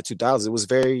originally in the 2000s, it was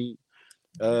very,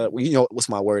 you know, what's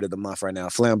my word of the month right now?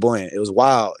 Flamboyant. It was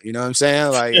wild. You know what I'm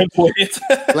saying? Like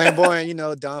flamboyant, you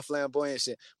know, Don Flamboyant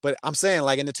shit. But I'm saying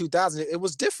like in the 2000s, it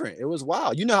was different. It was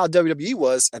wild. You know how WWE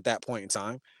was at that point in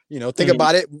time. You know, think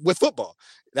about it with football.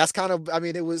 That's kind of, I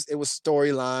mean, it was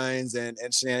storylines and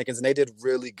shenanigans, and they did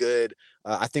really good.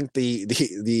 I think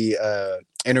the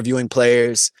interviewing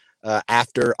players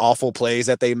after awful plays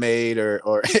that they made,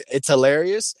 or it's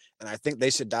hilarious. And I think they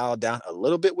should dial down a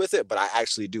little bit with it, but I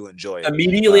actually do enjoy it.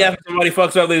 Immediately after somebody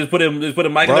fucks up, they just put a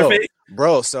mic in their face.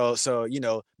 Bro, so you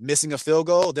know, missing a field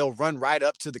goal, they'll run right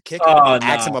up to the kicker and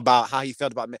ask him about how he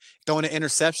felt about throwing an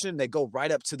interception. They go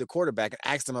right up to the quarterback and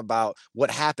ask them about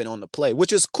what happened on the play,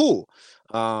 which is cool.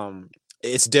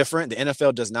 It's different. The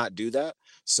NFL does not do that.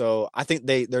 So I think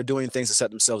they're doing things to set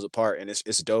themselves apart, and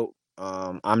it's dope.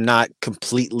 I'm not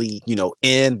completely, you know,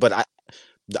 in, but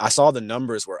I saw the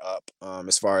numbers were up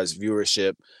as far as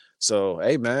viewership. So,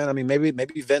 hey, man, I mean,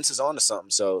 maybe Vince is on to something.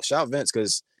 So shout Vince,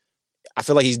 because I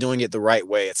feel like he's doing it the right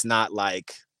way. It's not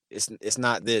like it's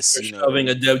not this, you know, shoving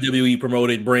a WWE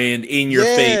promoted brand in your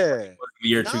face. In the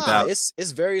year 2000.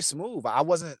 It's very smooth. I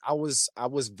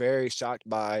was very shocked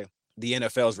by the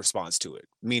NFL's response to it,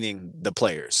 meaning the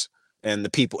players and the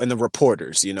people and the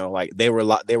reporters. You know, like they were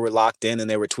locked in and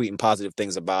they were tweeting positive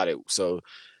things about it. So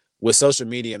with social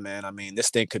media, man, I mean,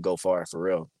 this thing could go far for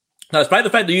real. Now, despite the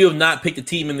fact that you have not picked a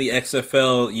team in the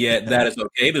XFL yet, that is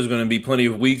okay. There's going to be plenty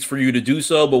of weeks for you to do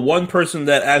so. But one person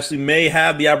that actually may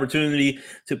have the opportunity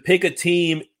to pick a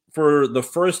team for the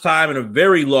first time in a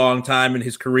very long time in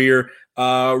his career.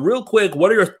 Real quick,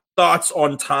 what are your thoughts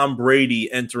on Tom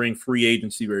Brady entering free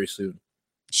agency very soon?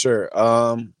 Sure.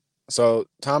 So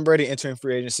Tom Brady entering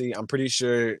free agency, I'm pretty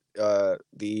sure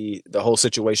the whole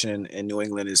situation in New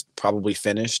England is probably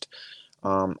finished.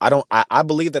 I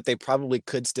believe that they probably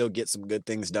could still get some good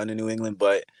things done in New England,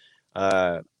 but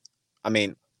I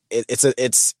mean,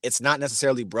 it's not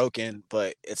necessarily broken,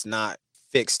 but it's not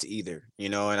fixed either, you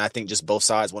know. And I think just both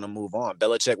sides want to move on.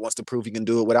 Belichick wants to prove he can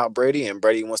do it without Brady, and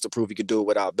Brady wants to prove he can do it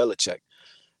without Belichick.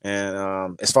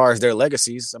 And as far as their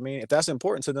legacies, I mean, if that's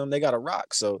important to them, they got to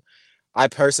rock. So I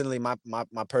personally, my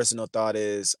personal thought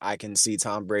is I can see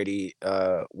Tom Brady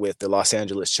with the Los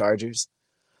Angeles Chargers.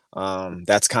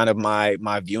 That's kind of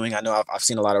my viewing. I know I've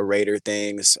seen a lot of Raider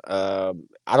things. I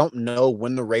don't know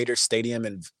when the Raiders stadium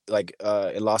in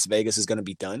Las Vegas is going to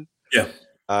be done. Yeah.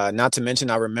 Not to mention,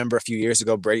 I remember a few years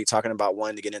ago, Brady talking about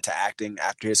wanting to get into acting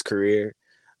after his career.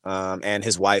 And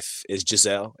his wife is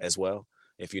Giselle as well.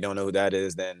 If you don't know who that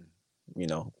is, then, you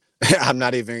know, I'm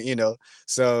not even, you know,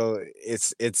 so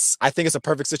I think it's a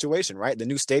perfect situation, right? The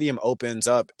new stadium opens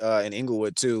up in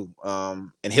Inglewood too.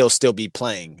 And he'll still be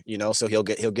playing, you know, so he'll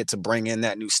get to bring in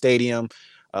that new stadium,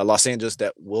 Los Angeles,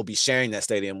 that will be sharing that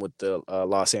stadium with the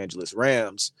Los Angeles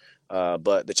Rams.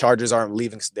 But the Chargers aren't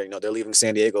leaving, they're leaving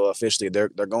San Diego officially. They're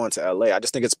going to LA. I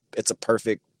just think it's a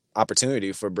perfect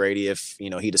opportunity for Brady if,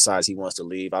 you know, he decides he wants to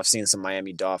leave. I've seen some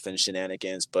Miami Dolphins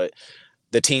shenanigans, but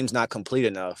the team's not complete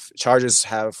enough. Chargers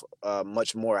have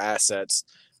much more assets.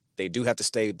 They do have to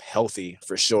stay healthy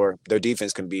for sure. Their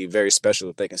defense can be very special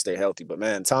if they can stay healthy. But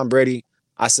man, Tom Brady,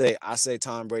 I say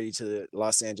Tom Brady to the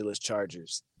Los Angeles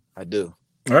Chargers. I do.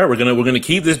 All right, we're gonna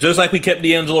keep this just like we kept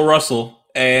D'Angelo Russell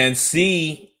and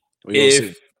see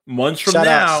if months from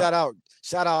now.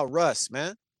 Shout out Russ,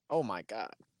 man. Oh my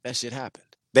God, that shit happened.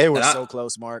 They were so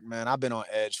close, Mark. Man, I've been on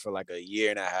edge for like a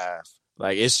year and a half.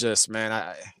 Like it's just,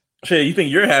 man, Shit, you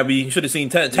think you're happy? You should have seen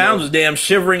Towns was damn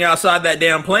shivering outside that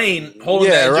damn plane, holding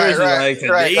that jersey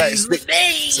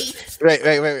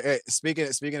Right.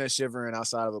 Speaking of shivering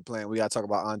outside of a plane, we gotta talk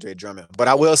about Andre Drummond. But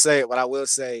I will say. Oh,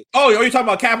 are you talking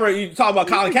about Kaepernick? You talking about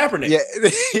Colin Kaepernick? Yeah.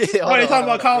 You're talking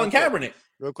about Colin Kaepernick?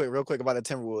 Real quick about the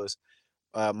Timberwolves.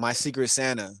 my Secret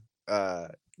Santa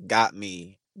got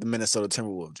me the Minnesota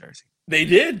Timberwolves jersey. They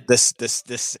did. The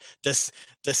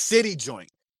city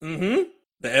joint. Mm-hmm.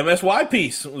 The MSY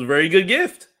piece was a very good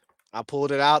gift. I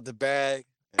pulled it out the bag,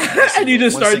 and you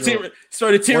just started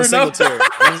tearing up.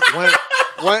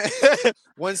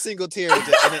 One single tear,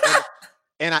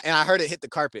 and I heard it hit the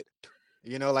carpet.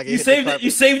 You know, like you saved it.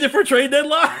 You saved it for trade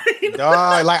deadline.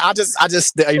 Dog, like I just, I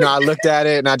looked at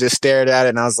it and I just stared at it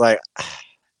and I was like,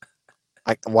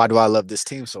 why do I love this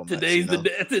team so much? Today's the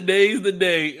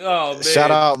day. Oh man! Shout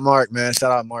out Mark, man.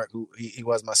 Shout out Mark, who he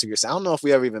was my Secret Santa. I don't know if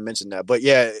we ever even mentioned that, but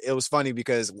yeah, it was funny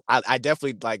because I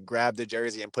definitely like grabbed the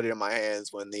jersey and put it in my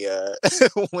hands when the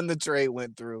when the trade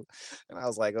went through, and I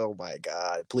was like, oh my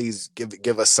god, please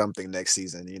give us something next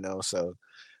season, you know. So,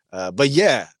 but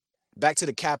yeah, back to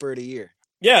the capper of the year.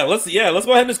 Let's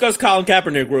go ahead and discuss Colin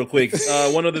Kaepernick real quick.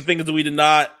 One of the things that we did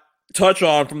not touch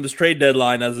on from this trade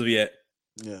deadline as of yet.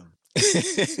 Yeah.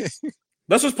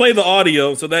 Let's just play the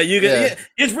audio so that you can. Yeah.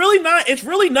 It's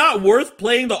really not worth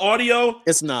playing the audio.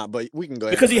 It's not, but we can go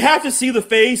ahead because you have to see the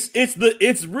face.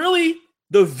 It's really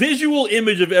the visual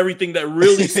image of everything that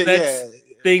really sets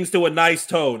things to a nice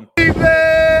tone. Hey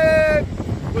man,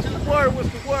 what's the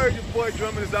word? Your boy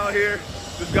Drummond is out here.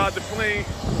 Just got the plane.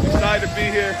 Excited to be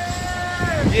here.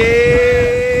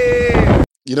 Yeah.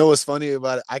 You know what's funny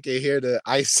about it? I can hear the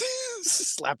ice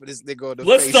slapping this nigga on the face.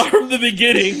 Let's start from the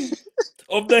beginning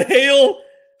of the hail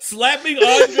slapping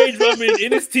Andre Drummond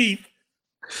in his teeth.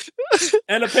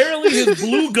 And apparently his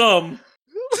blue gum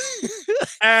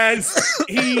as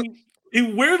he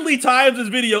weirdly times his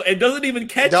video and doesn't even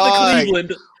catch the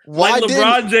Cleveland like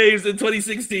LeBron James in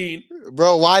 2016.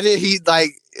 Bro, why did he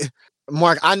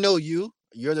Mark, I know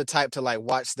you're the type to like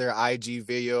watch their IG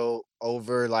video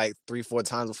over like 3-4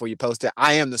 times before you post it.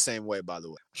 I am the same way, by the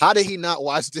way. How did he not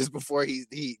watch this before he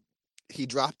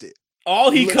dropped it? All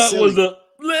he cut was the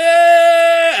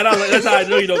and I was like, that's how I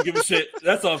know you don't give a shit.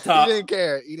 That's off top. He didn't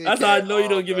care. That's how I know you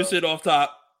don't give a shit off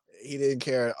top. He didn't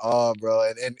care at all, bro.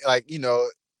 And like, you know,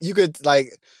 you could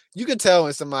tell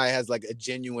when somebody has like a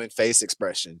genuine face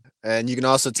expression. And you can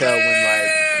also tell when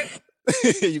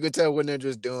like you can tell when they're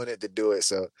just doing it to do it.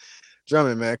 So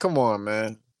Drummond, man, come on,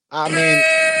 man. I mean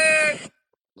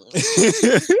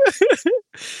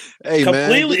hey,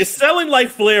 completely man. It's selling like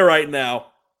Flair right now.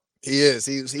 He is.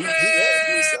 He's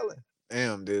selling.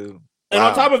 Damn, dude. And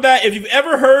on top of that, if you've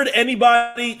ever heard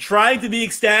anybody trying to be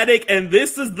ecstatic and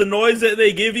this is the noise that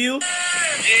they give you,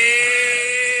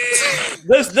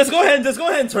 let's go ahead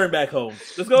and turn back home.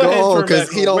 Let's go ahead and turn back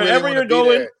home. Wherever you're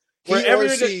going, wherever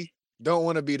you're don't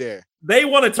want to be there. They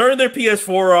want to turn their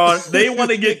PS4 on. They want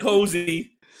to get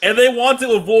cozy. And they want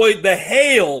to avoid the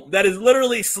hail that is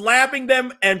literally slapping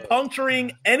them and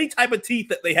puncturing any type of teeth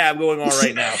that they have going on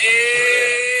right now.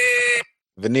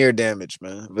 Veneer damage,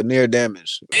 man. Veneer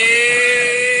damage.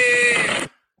 Yeah,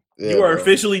 you are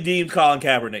officially deemed Colin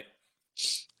Kaepernick.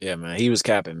 Yeah, man. He was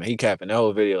capping, man. He capping. The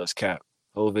whole video is cap.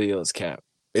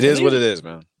 It is what it is,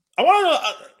 man. I want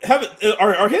to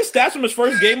are his stats from his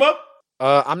first game up?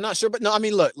 I'm not sure, but no, I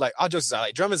mean, look, like, I'll just say,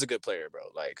 like, Drummond's a good player, bro.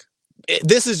 Like,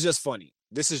 this is just funny.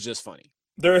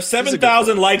 There are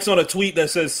 7,000 likes on a tweet that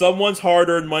says someone's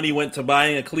hard-earned money went to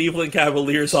buying a Cleveland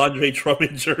Cavaliers Andre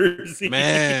Drummond jersey.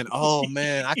 Man,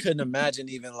 man, I couldn't imagine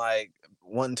even like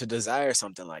wanting to desire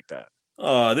something like that.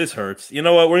 Oh, this hurts. You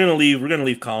know what? We're gonna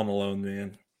leave Colin alone,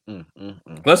 man.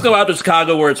 Let's go out to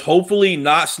Chicago where it's hopefully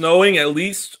not snowing, at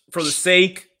least for the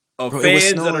sake of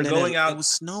fans that are going out. It was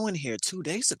snowing here 2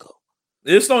 days ago.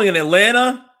 It's snowing in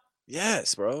Atlanta.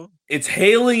 Yes, bro. It's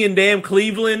hailing in damn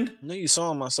Cleveland. I know you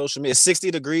saw on my social media. It's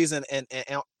 60 degrees in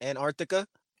Antarctica.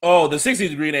 Oh, the 60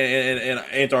 degree in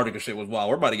Antarctica shit was wild.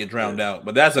 We're about to get drowned out,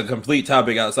 but that's a complete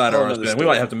topic outside of our span. We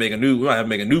might have to make a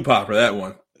new pod for that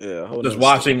one. Yeah, just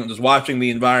watching the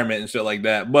environment and shit like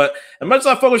that. But as much as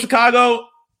I fuck with Chicago,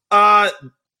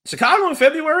 Chicago in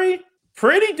February,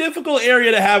 pretty difficult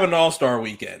area to have an All-Star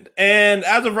weekend. And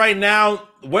as of right now,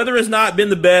 weather has not been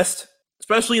the best,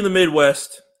 especially in the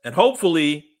Midwest. And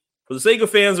hopefully, for the sake of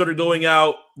fans that are going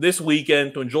out this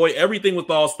weekend to enjoy everything with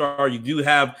All-Star, you do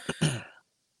have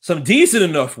some decent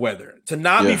enough weather to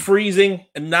not be freezing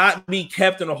and not be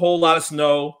kept in a whole lot of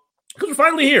snow because we're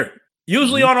finally here.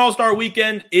 Usually on All-Star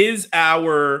weekend is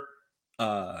our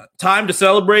time to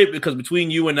celebrate because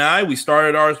between you and I, we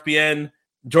started RSPN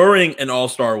during an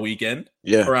All-Star weekend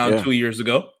around 2 years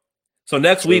ago. So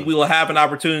next week we will have an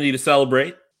opportunity to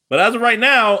celebrate. But as of right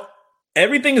now,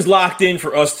 everything is locked in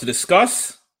for us to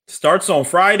discuss. Starts on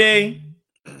Friday.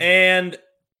 And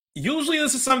usually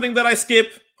this is something that I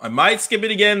skip. I might skip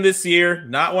it again this year.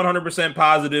 Not 100%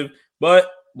 positive.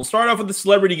 But we'll start off with the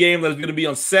celebrity game that is going to be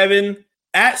on 7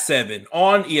 at 7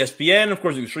 on ESPN. Of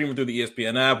course, you can stream it through the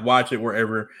ESPN app. Watch it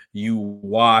wherever you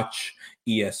watch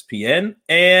ESPN.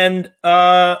 And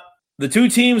the two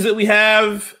teams that we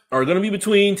have are going to be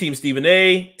between Team Stephen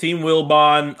A, Team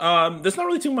Wilbon. There's not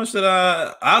really too much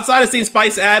that outside of seeing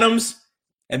Spice Adams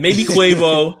and maybe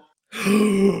Quavo.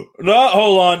 No,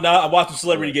 hold on. No, I'm watching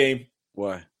Celebrity Game.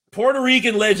 Why? Puerto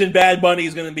Rican legend Bad Bunny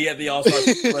is going to be at the All-Star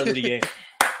Celebrity Game.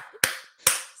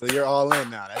 So you're all in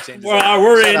now. That changes. Well,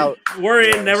 we're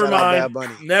in. Never mind. Bad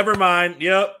Bunny. Never mind.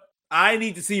 Yep. I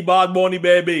need to see Bad Bunny,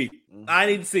 baby. I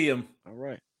need to see him. All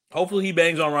right. Hopefully he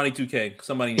bangs on Ronnie 2K.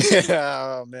 Somebody needs to.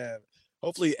 Oh, man.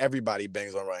 Hopefully everybody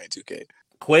bangs on Ronnie 2K.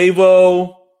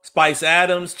 Quavo, Spice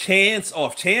Adams, Chance. Oh,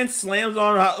 if Chance slams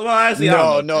on, well, actually,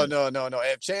 no.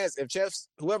 If Chance,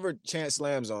 whoever Chance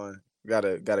slams on,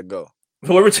 gotta go.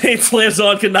 Whoever Chance slams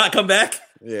on cannot come back.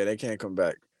 Yeah, they can't come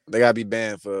back. They gotta be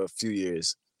banned for a few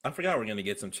years. I forgot we're gonna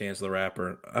get some Chance the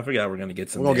Rapper. I forgot we're gonna get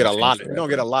some. We're gonna get a lot. We're gonna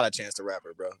get a lot of Chance the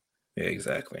Rapper, bro. Yeah,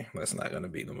 exactly. That's not gonna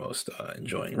be the most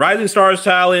enjoying. Rising Stars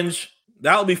Challenge.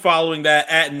 That'll be following that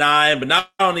at 9, but not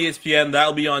on ESPN.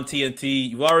 That'll be on TNT.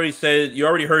 You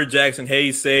already heard Jackson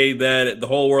Hayes say that the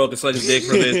whole world can suck his dick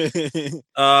for this.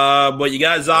 But you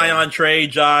got Zion, Trey,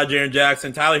 Ja, Jaren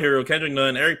Jackson, Tyler Hero, Kendrick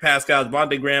Nunn, Eric Pascal,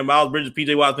 Devontae Graham, Miles Bridges,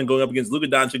 PJ Watson going up against Luka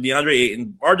Doncic, DeAndre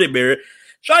Ayton, RJ Barrett,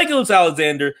 Shai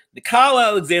Gilgeous-Alexander, Nicole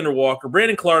Alexander-Walker,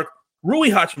 Brandon Clark, Rui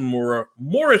Hachimura,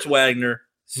 Morris Wagner,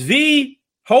 Zvi,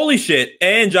 holy shit,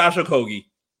 and Josh Okogie.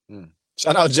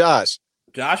 Shout out Josh.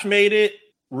 Josh made it.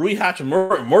 Rui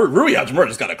Hachimura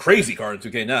just got a crazy card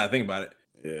in 2K now I think about it.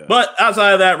 Yeah. But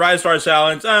outside of that, Rising Stars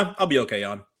Challenge, I'll be okay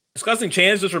on. Discussing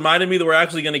Chance just reminded me that we're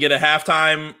actually going to get a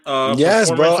halftime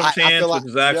yes, bro. from Chance, like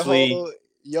which is actually...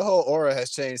 Your whole aura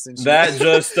has changed since that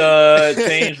just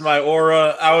changed my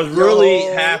aura. I was really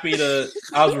happy to...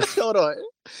 Hold on.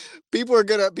 People are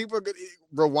gonna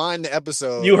rewind the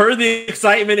episode. You heard the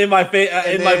excitement in my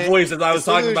my voice as I was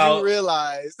talking about. You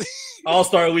realized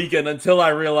All-Star Weekend until I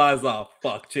realized, oh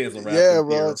fuck, Chance will wrap. Yeah,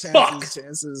 bro.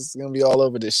 Chance is gonna be all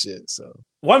over this shit. So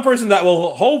one person that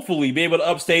will hopefully be able to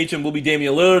upstage him will be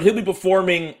Damian Lillard. He'll be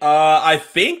performing, I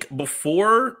think,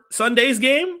 before Sunday's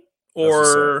game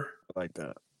or like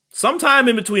that. Sometime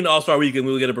in between All-Star Weekend,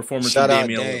 we'll get a performance from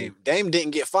Damian Lillard. Dame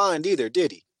didn't get fined either,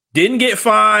 did he? Didn't get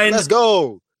fined. Let's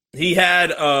go. He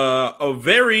had a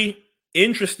very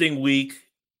interesting week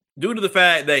due to the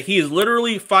fact that he is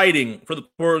literally fighting for the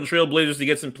Portland Trail Blazers to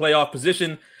get some playoff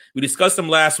position. We discussed him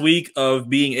last week of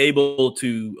being able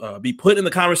to be put in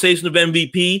the conversation of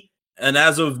MVP. And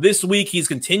as of this week, he's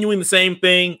continuing the same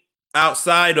thing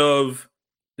outside of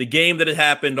the game that had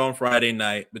happened on Friday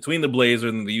night between the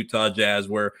Blazers and the Utah Jazz,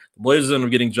 where the Blazers ended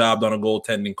up getting jobbed on a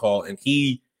goaltending call, and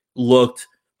he looked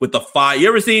with the fire. You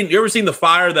ever seen the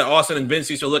fire that Austin and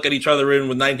Vince used to look at each other in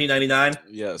with 1999?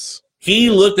 Yes. He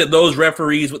looked at those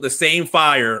referees with the same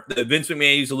fire that Vince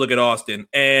McMahon used to look at Austin,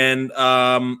 and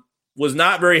was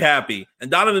not very happy.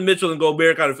 And Donovan Mitchell and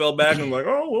Gobert kind of fell back and like,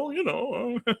 oh well, you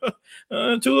know,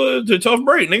 to a tough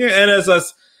break, nigga. And as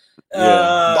us,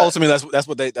 ultimately that's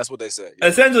what they said. Yeah.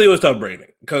 Essentially, it was tough breaking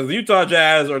because the Utah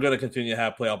Jazz are going to continue to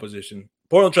have playoff position.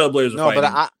 Portland Trail Blazers. No,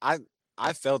 but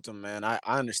I felt them, man. I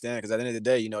understand because at the end of the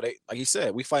day, you know, they, like you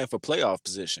said, we fighting for playoff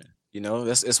position. You know,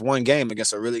 it's one game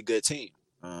against a really good team,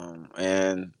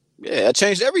 and yeah, it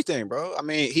changed everything, bro. I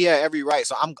mean, he had every right.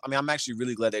 So I'm actually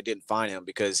really glad they didn't fine him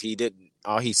because he didn't.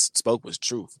 All he spoke was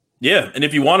truth. Yeah, and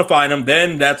if you want to find him,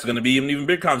 then that's going to be an even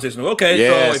bigger conversation. Okay,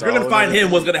 so if you're going to find him,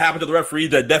 what's going to happen to the referee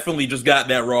that definitely just got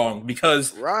that wrong?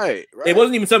 Because right. It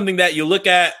wasn't even something that you look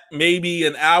at maybe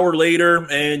an hour later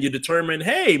and you determine,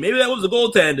 hey, maybe that was a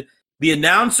goaltend. The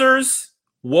announcers,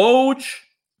 Woj,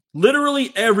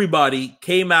 literally everybody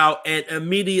came out and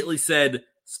immediately said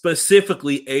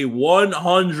specifically a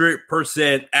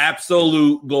 100%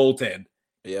 absolute goaltend.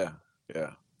 Yeah.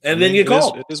 And then you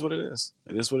called. It is what it is.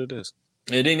 It is what it is.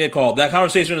 It didn't get called. That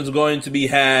conversation is going to be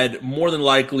had more than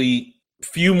likely a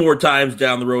few more times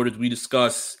down the road as we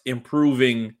discuss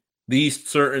improving these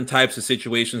certain types of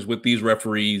situations with these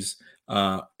referees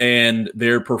and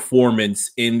their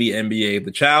performance in the NBA.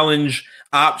 The challenge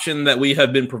option that we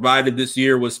have been provided this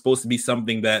year was supposed to be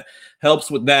something that helps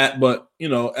with that. But, you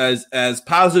know, as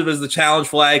positive as the challenge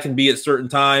flag can be at certain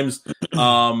times,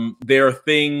 there are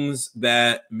things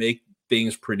that make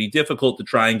things pretty difficult to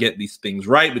try and get these things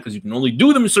right because you can only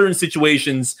do them in certain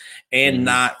situations and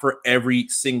not for every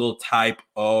single type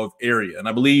of area. And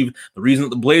I believe the reason that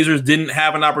the Blazers didn't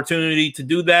have an opportunity to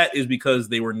do that is because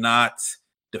they were not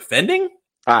defending.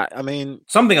 I mean,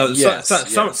 something of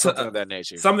something of that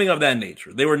nature. Something of that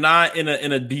nature. They were not in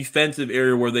a defensive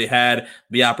area where they had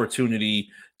the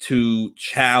opportunity to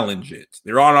challenge it.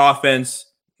 They're on offense.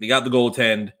 they got the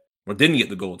goaltend or didn't get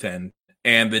the goaltend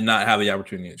and did not have the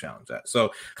opportunity to challenge that.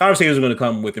 So conversations are going to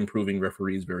come with improving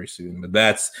referees very soon, but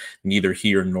that's neither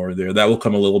here nor there. That will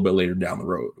come a little bit later down the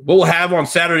road. What we'll have on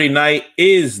Saturday night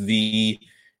is the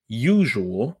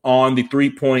usual on the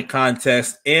 3-point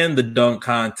contest and the dunk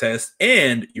contest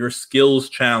and your skills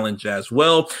challenge as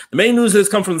well. The main news that's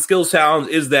come from the skills challenge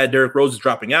is that Derrick Rose is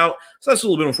dropping out. So that's a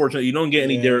little bit unfortunate. You don't get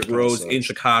any Derrick Rose in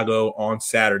Chicago on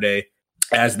Saturday,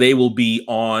 as they will be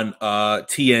on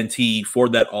TNT for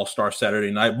that All-Star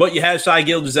Saturday night. But you have Shai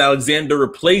Gilgeous-Alexander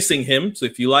replacing him. So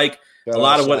if you like a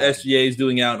lot of what SGA is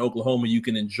doing out in Oklahoma, you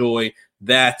can enjoy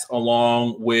that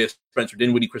along with Spencer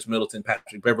Dinwiddie, Chris Middleton,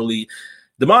 Patrick Beverley,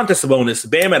 Domantas Sabonis,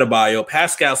 Bam Adebayo,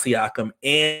 Pascal Siakam,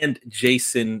 and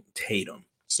Jason Tatum.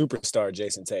 Superstar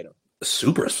Jason Tatum.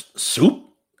 Super.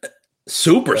 You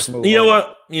know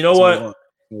what?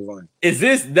 Move on. Is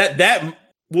this that?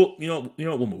 Well, you know.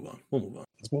 We'll move on.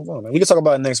 Let's move on, man. We can talk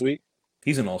about it next week.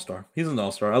 He's an all-star.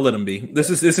 I'll let him be. This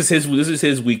is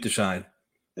his week to shine.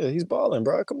 Yeah, he's balling,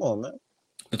 bro. Come on, man.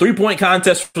 The 3-point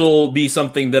contest will be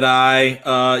something that I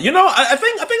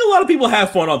think a lot of people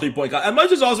have fun on 3-point. As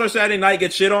much as All-Star Saturday night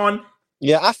gets shit on.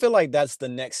 Yeah, I feel like that's the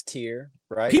next tier,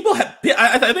 right?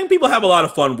 I think people have a lot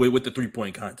of fun with the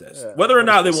 3-point contest, whether or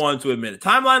not they want to admit it.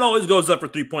 Timeline always goes up for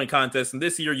 3-point contests, and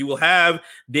this year you will have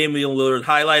Damian Lillard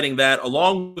highlighting that,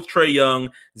 along with Trae Young,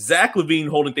 Zach LaVine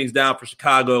holding things down for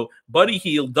Chicago, Buddy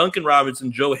Hield, Duncan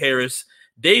Robinson, Joe Harris,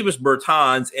 Davis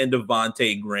Bertans, and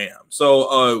Devontae Graham.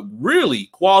 So really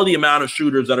quality amount of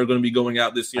shooters that are going to be going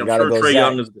out this year. I'm sure Trae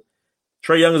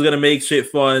Young is going to make shit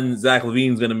fun. Zach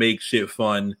LaVine is going to make shit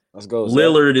fun. Let's go.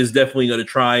 Lillard is definitely going to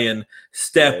try and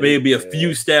step maybe a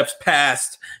few steps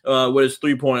past what his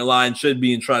 3-point line should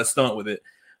be and try to stunt with it.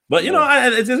 But,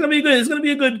 it's going to be good. It's going to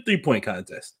be a good 3-point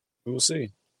contest. We'll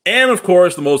see. And, of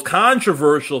course, the most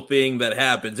controversial thing that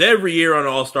happens every year on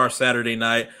All-Star Saturday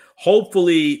night,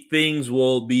 hopefully things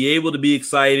will be able to be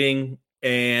exciting,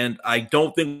 and I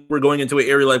don't think we're going into an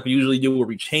area like we usually do where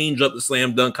we change up the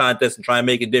slam dunk contest and try and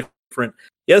make it different.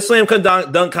 Yes, slam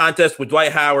dunk contest with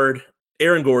Dwight Howard,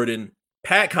 Aaron Gordon,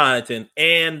 Pat Connaughton,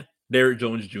 and Derrick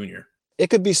Jones Jr.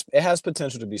 It has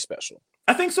potential to be special.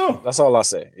 I think so. That's all I'll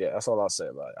say. Yeah, that's all I'll say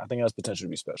about it. I think it has potential to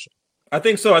be special. I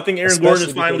think so. I think Aaron Gordon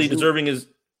is finally deserving he's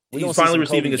finally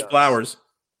receiving his flowers.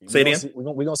 Say it again.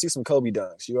 We're going to see some Kobe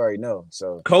dunks. You already know.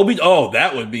 So Kobe,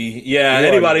 that would be,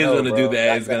 anybody who's going to do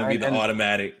that is going to be the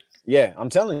automatic. Yeah, I'm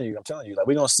telling you, like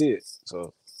we're going to see it.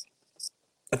 So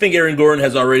I think Aaron Gordon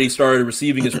has already started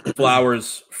receiving his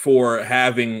flowers for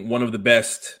having one of the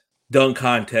best dunk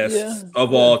contests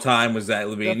of all time with Zach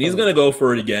LaVine. Definitely. He's going to go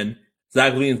for it again.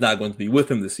 Zach LaVine's not going to be with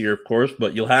him this year, of course,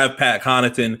 but you'll have Pat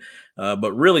Connaughton.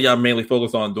 But really, I'm mainly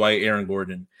focused on Dwight, Aaron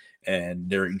Gordon, and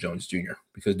Derrick Jones Jr.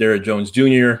 because Derrick Jones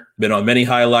Jr. been on many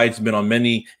highlights, been on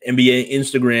many NBA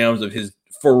Instagrams of his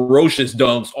ferocious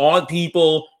dunks on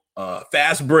people,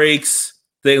 fast breaks,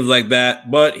 things like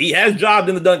that. But he has jobbed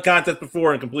in the dunk contest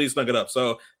before and completely snuck it up.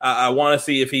 So I want to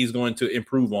see if he's going to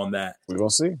improve on that. We're going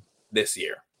to see this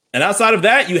year. And outside of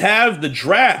that, you have the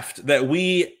draft that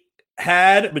we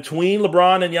had between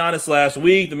LeBron and Giannis last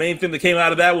week. The main thing that came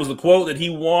out of that was the quote that he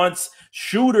wants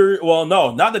shooters. Well,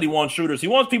 no, not that he wants shooters. He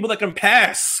wants people that can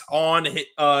pass on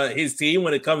his team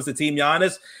when it comes to Team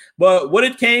Giannis. But what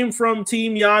it came from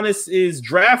Team Giannis is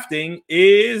drafting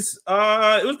is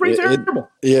it was pretty terrible.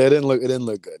 It didn't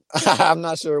look good. I'm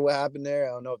not sure what happened there.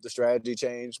 I don't know if the strategy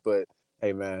changed, but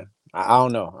hey, man, I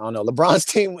don't know. LeBron's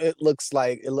team, it looks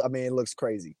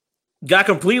crazy. Got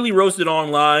completely roasted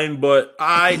online, but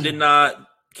I did not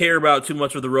care about too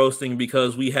much of the roasting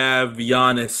because we have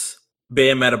Giannis,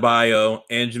 Bam Adebayo,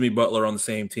 and Jimmy Butler on the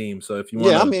same team. So if you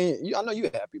want, I know you're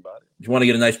happy about it. If you want to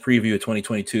get a nice preview of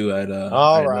 2022, I'd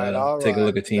take a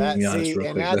look at Team Giannis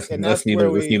real quick. That's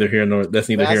neither here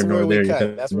nor there.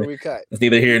 That's where we cut. That's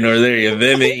neither here nor there. You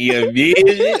feel me?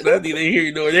 That's neither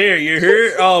here nor there. You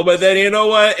heard? Oh, but then you know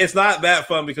what? It's not that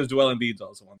fun because Joel Embiid's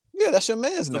also on. Yeah, that's your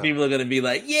man's. Some people are gonna be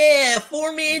like, "Yeah,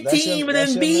 4-man team and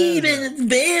Embiid and it's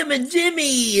Bam and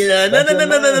Jimmy."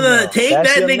 No. Take that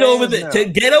nigga over there.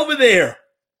 Get over there.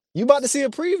 You about to see a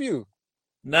preview?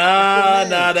 Nah.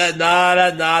 That's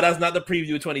not the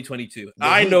preview of 2022.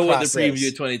 I know what the preview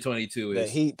of 2022 is. The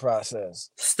heat process.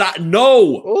 Stop.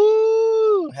 No.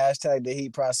 Ooh. Hashtag the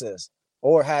heat process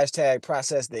or hashtag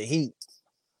process the heat.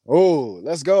 Oh,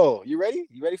 let's go. You ready?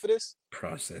 You ready for this?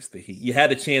 Process the heat. You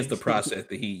had a chance to process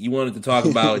the heat. You wanted to talk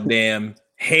about damn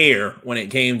hair when it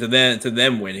came to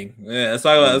them winning. Yeah, let's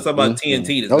talk about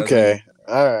TNT. Okay.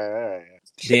 All right.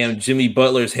 Damn Jimmy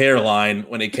Butler's hairline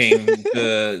when it came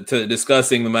to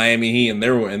discussing the Miami Heat and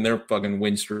their fucking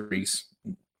win streaks.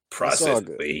 Process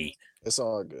the heat. It's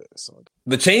all good. It's all good.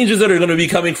 The changes that are going to be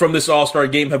coming from this All-Star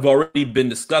game have already been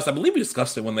discussed. I believe we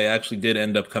discussed it when they actually did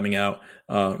end up coming out,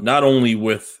 not only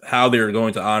with how they're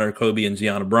going to honor Kobe and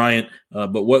Gianna Bryant,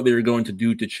 but what they're going to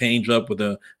do to change up with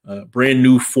a brand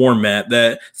new format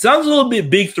that sounds a little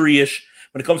bit big three-ish.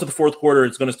 When it comes to the fourth quarter,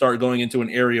 it's going to start going into an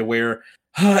area where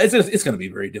it's going to be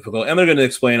very difficult. And they're going to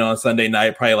explain on Sunday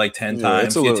night probably like 10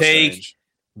 times. You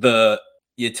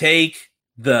take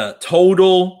the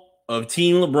total of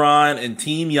Team LeBron and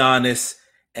Team Giannis,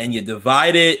 and you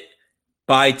divide it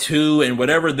by 2, and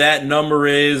whatever that number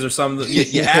is or something,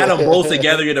 you add them both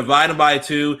together, you divide them by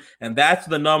 2, and that's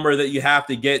the number that you have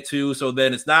to get to. So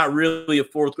then it's not really a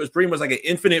fourth quarter. It's pretty much like an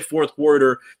infinite fourth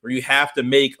quarter where you have to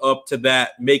make up to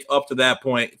that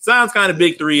point. It sounds kind of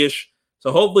big three-ish.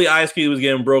 So hopefully Ice Cube was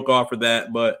getting broke off for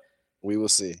that, but we will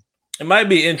see. It might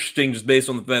be interesting just based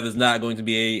on the fact there's not going to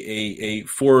be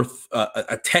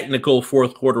a technical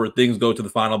fourth quarter where things go to the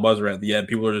final buzzer at the end.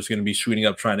 People are just going to be shooting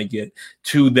up trying to get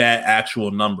to that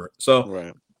actual number.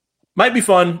 So might be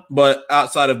fun, but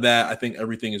outside of that, I think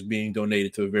everything is being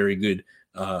donated to a very good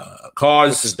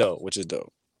cause. Which is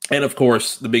dope. And of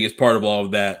course, the biggest part of all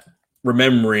of that,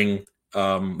 remembering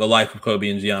the life of Kobe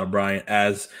and Gianna Bryant,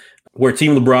 as where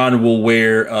Team LeBron will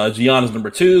wear Gianna's number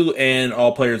 2, and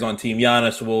all players on Team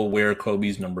Giannis will wear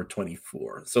Kobe's number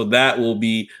 24. So that will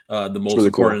be the most really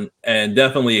important, cool. And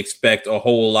definitely expect a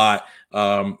whole lot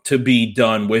to be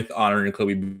done with honoring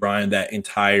Kobe Bryant that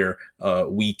entire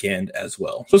weekend as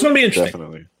well. So it's going to be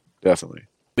interesting. Definitely.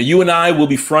 But you and I will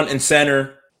be front and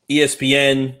center,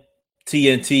 ESPN,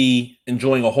 TNT,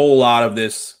 enjoying a whole lot of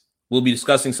this. We'll be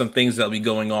discussing some things that will be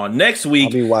going on next week.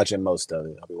 I'll be watching most of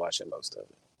it.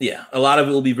 Yeah, a lot of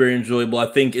it will be very enjoyable. I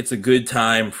think it's a good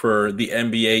time for the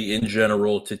NBA in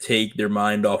general to take their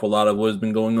mind off a lot of what has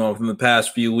been going on from the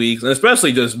past few weeks, and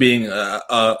especially just being a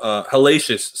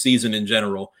hellacious season in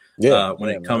general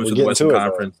when it comes to the Western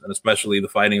Conference, and especially the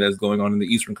fighting that's going on in the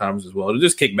Eastern Conference as well. To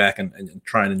just kick back and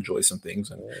try and enjoy some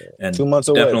things. And 2 months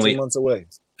away. 2 months away.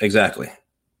 Exactly.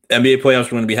 NBA playoffs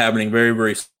are going to be happening very,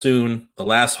 very soon. The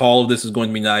last haul of this is going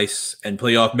to be nice, and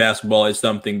playoff basketball is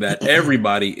something that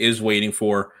everybody is waiting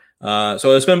for.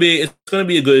 So it's going to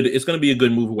be a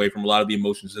good move away from a lot of the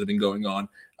emotions that have been going on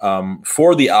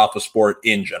for the alpha sport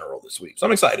in general this week. So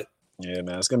I'm excited. Yeah,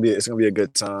 man, it's gonna be a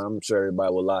good time. I'm sure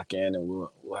everybody will lock in, and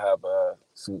we'll have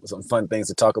some fun things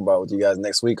to talk about with you guys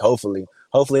next week. Hopefully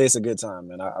it's a good time,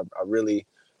 man.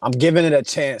 I'm giving it a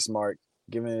chance, Mark.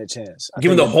 Giving it a chance.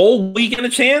 Giving the whole weekend a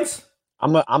chance?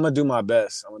 I'm gonna do my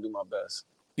best.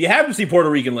 You have to see Puerto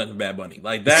Rican Legend Bad Bunny.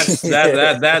 Like that's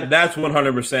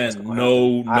 100%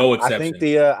 no exception.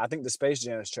 I think the Space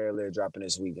Jam trailer dropping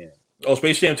this weekend. Oh,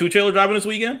 Space Jam 2 trailer dropping this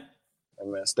weekend? Hey,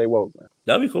 man, stay woke, man.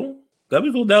 That'd be cool.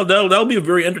 That'll be a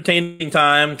very entertaining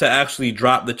time to actually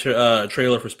drop the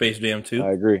trailer for Space Jam 2.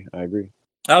 I agree.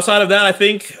 Outside of that, I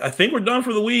think we're done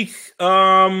for the week.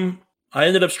 I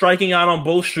ended up striking out on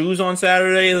both shoes on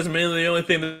Saturday. That's mainly the only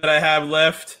thing that I have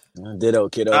left. Ditto,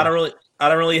 kiddo. I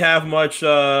don't really have much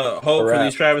hope for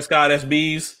these Travis Scott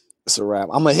SBs. It's a wrap.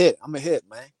 I'm a hit, man.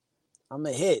 I'm a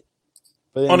hit.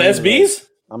 On the SBs?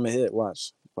 I'm a hit.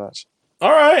 Watch. All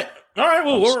right.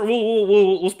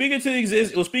 We'll speak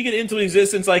it into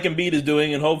existence like Embiid is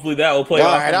doing, and hopefully that will play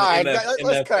off in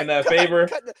that favor.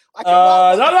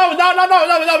 No.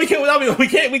 We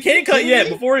can't cut yet.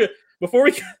 Before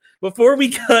we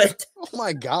cut. Oh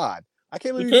my God! I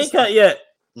can't believe we can't cut yet.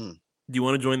 Do you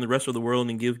want to join the rest of the world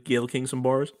and give Gayle King some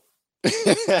bars?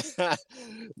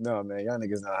 No, man. Y'all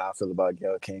niggas know how I feel about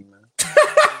Gayle King, man.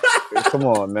 Come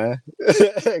on, man.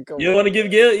 You don't want to give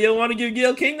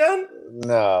Gayle King none?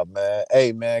 No, man.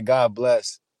 Hey, man. God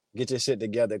bless. Get your shit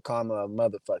together, karma,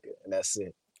 motherfucker, and that's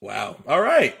it. Wow. All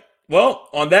right. Well,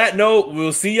 on that note,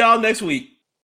 we'll see y'all next week.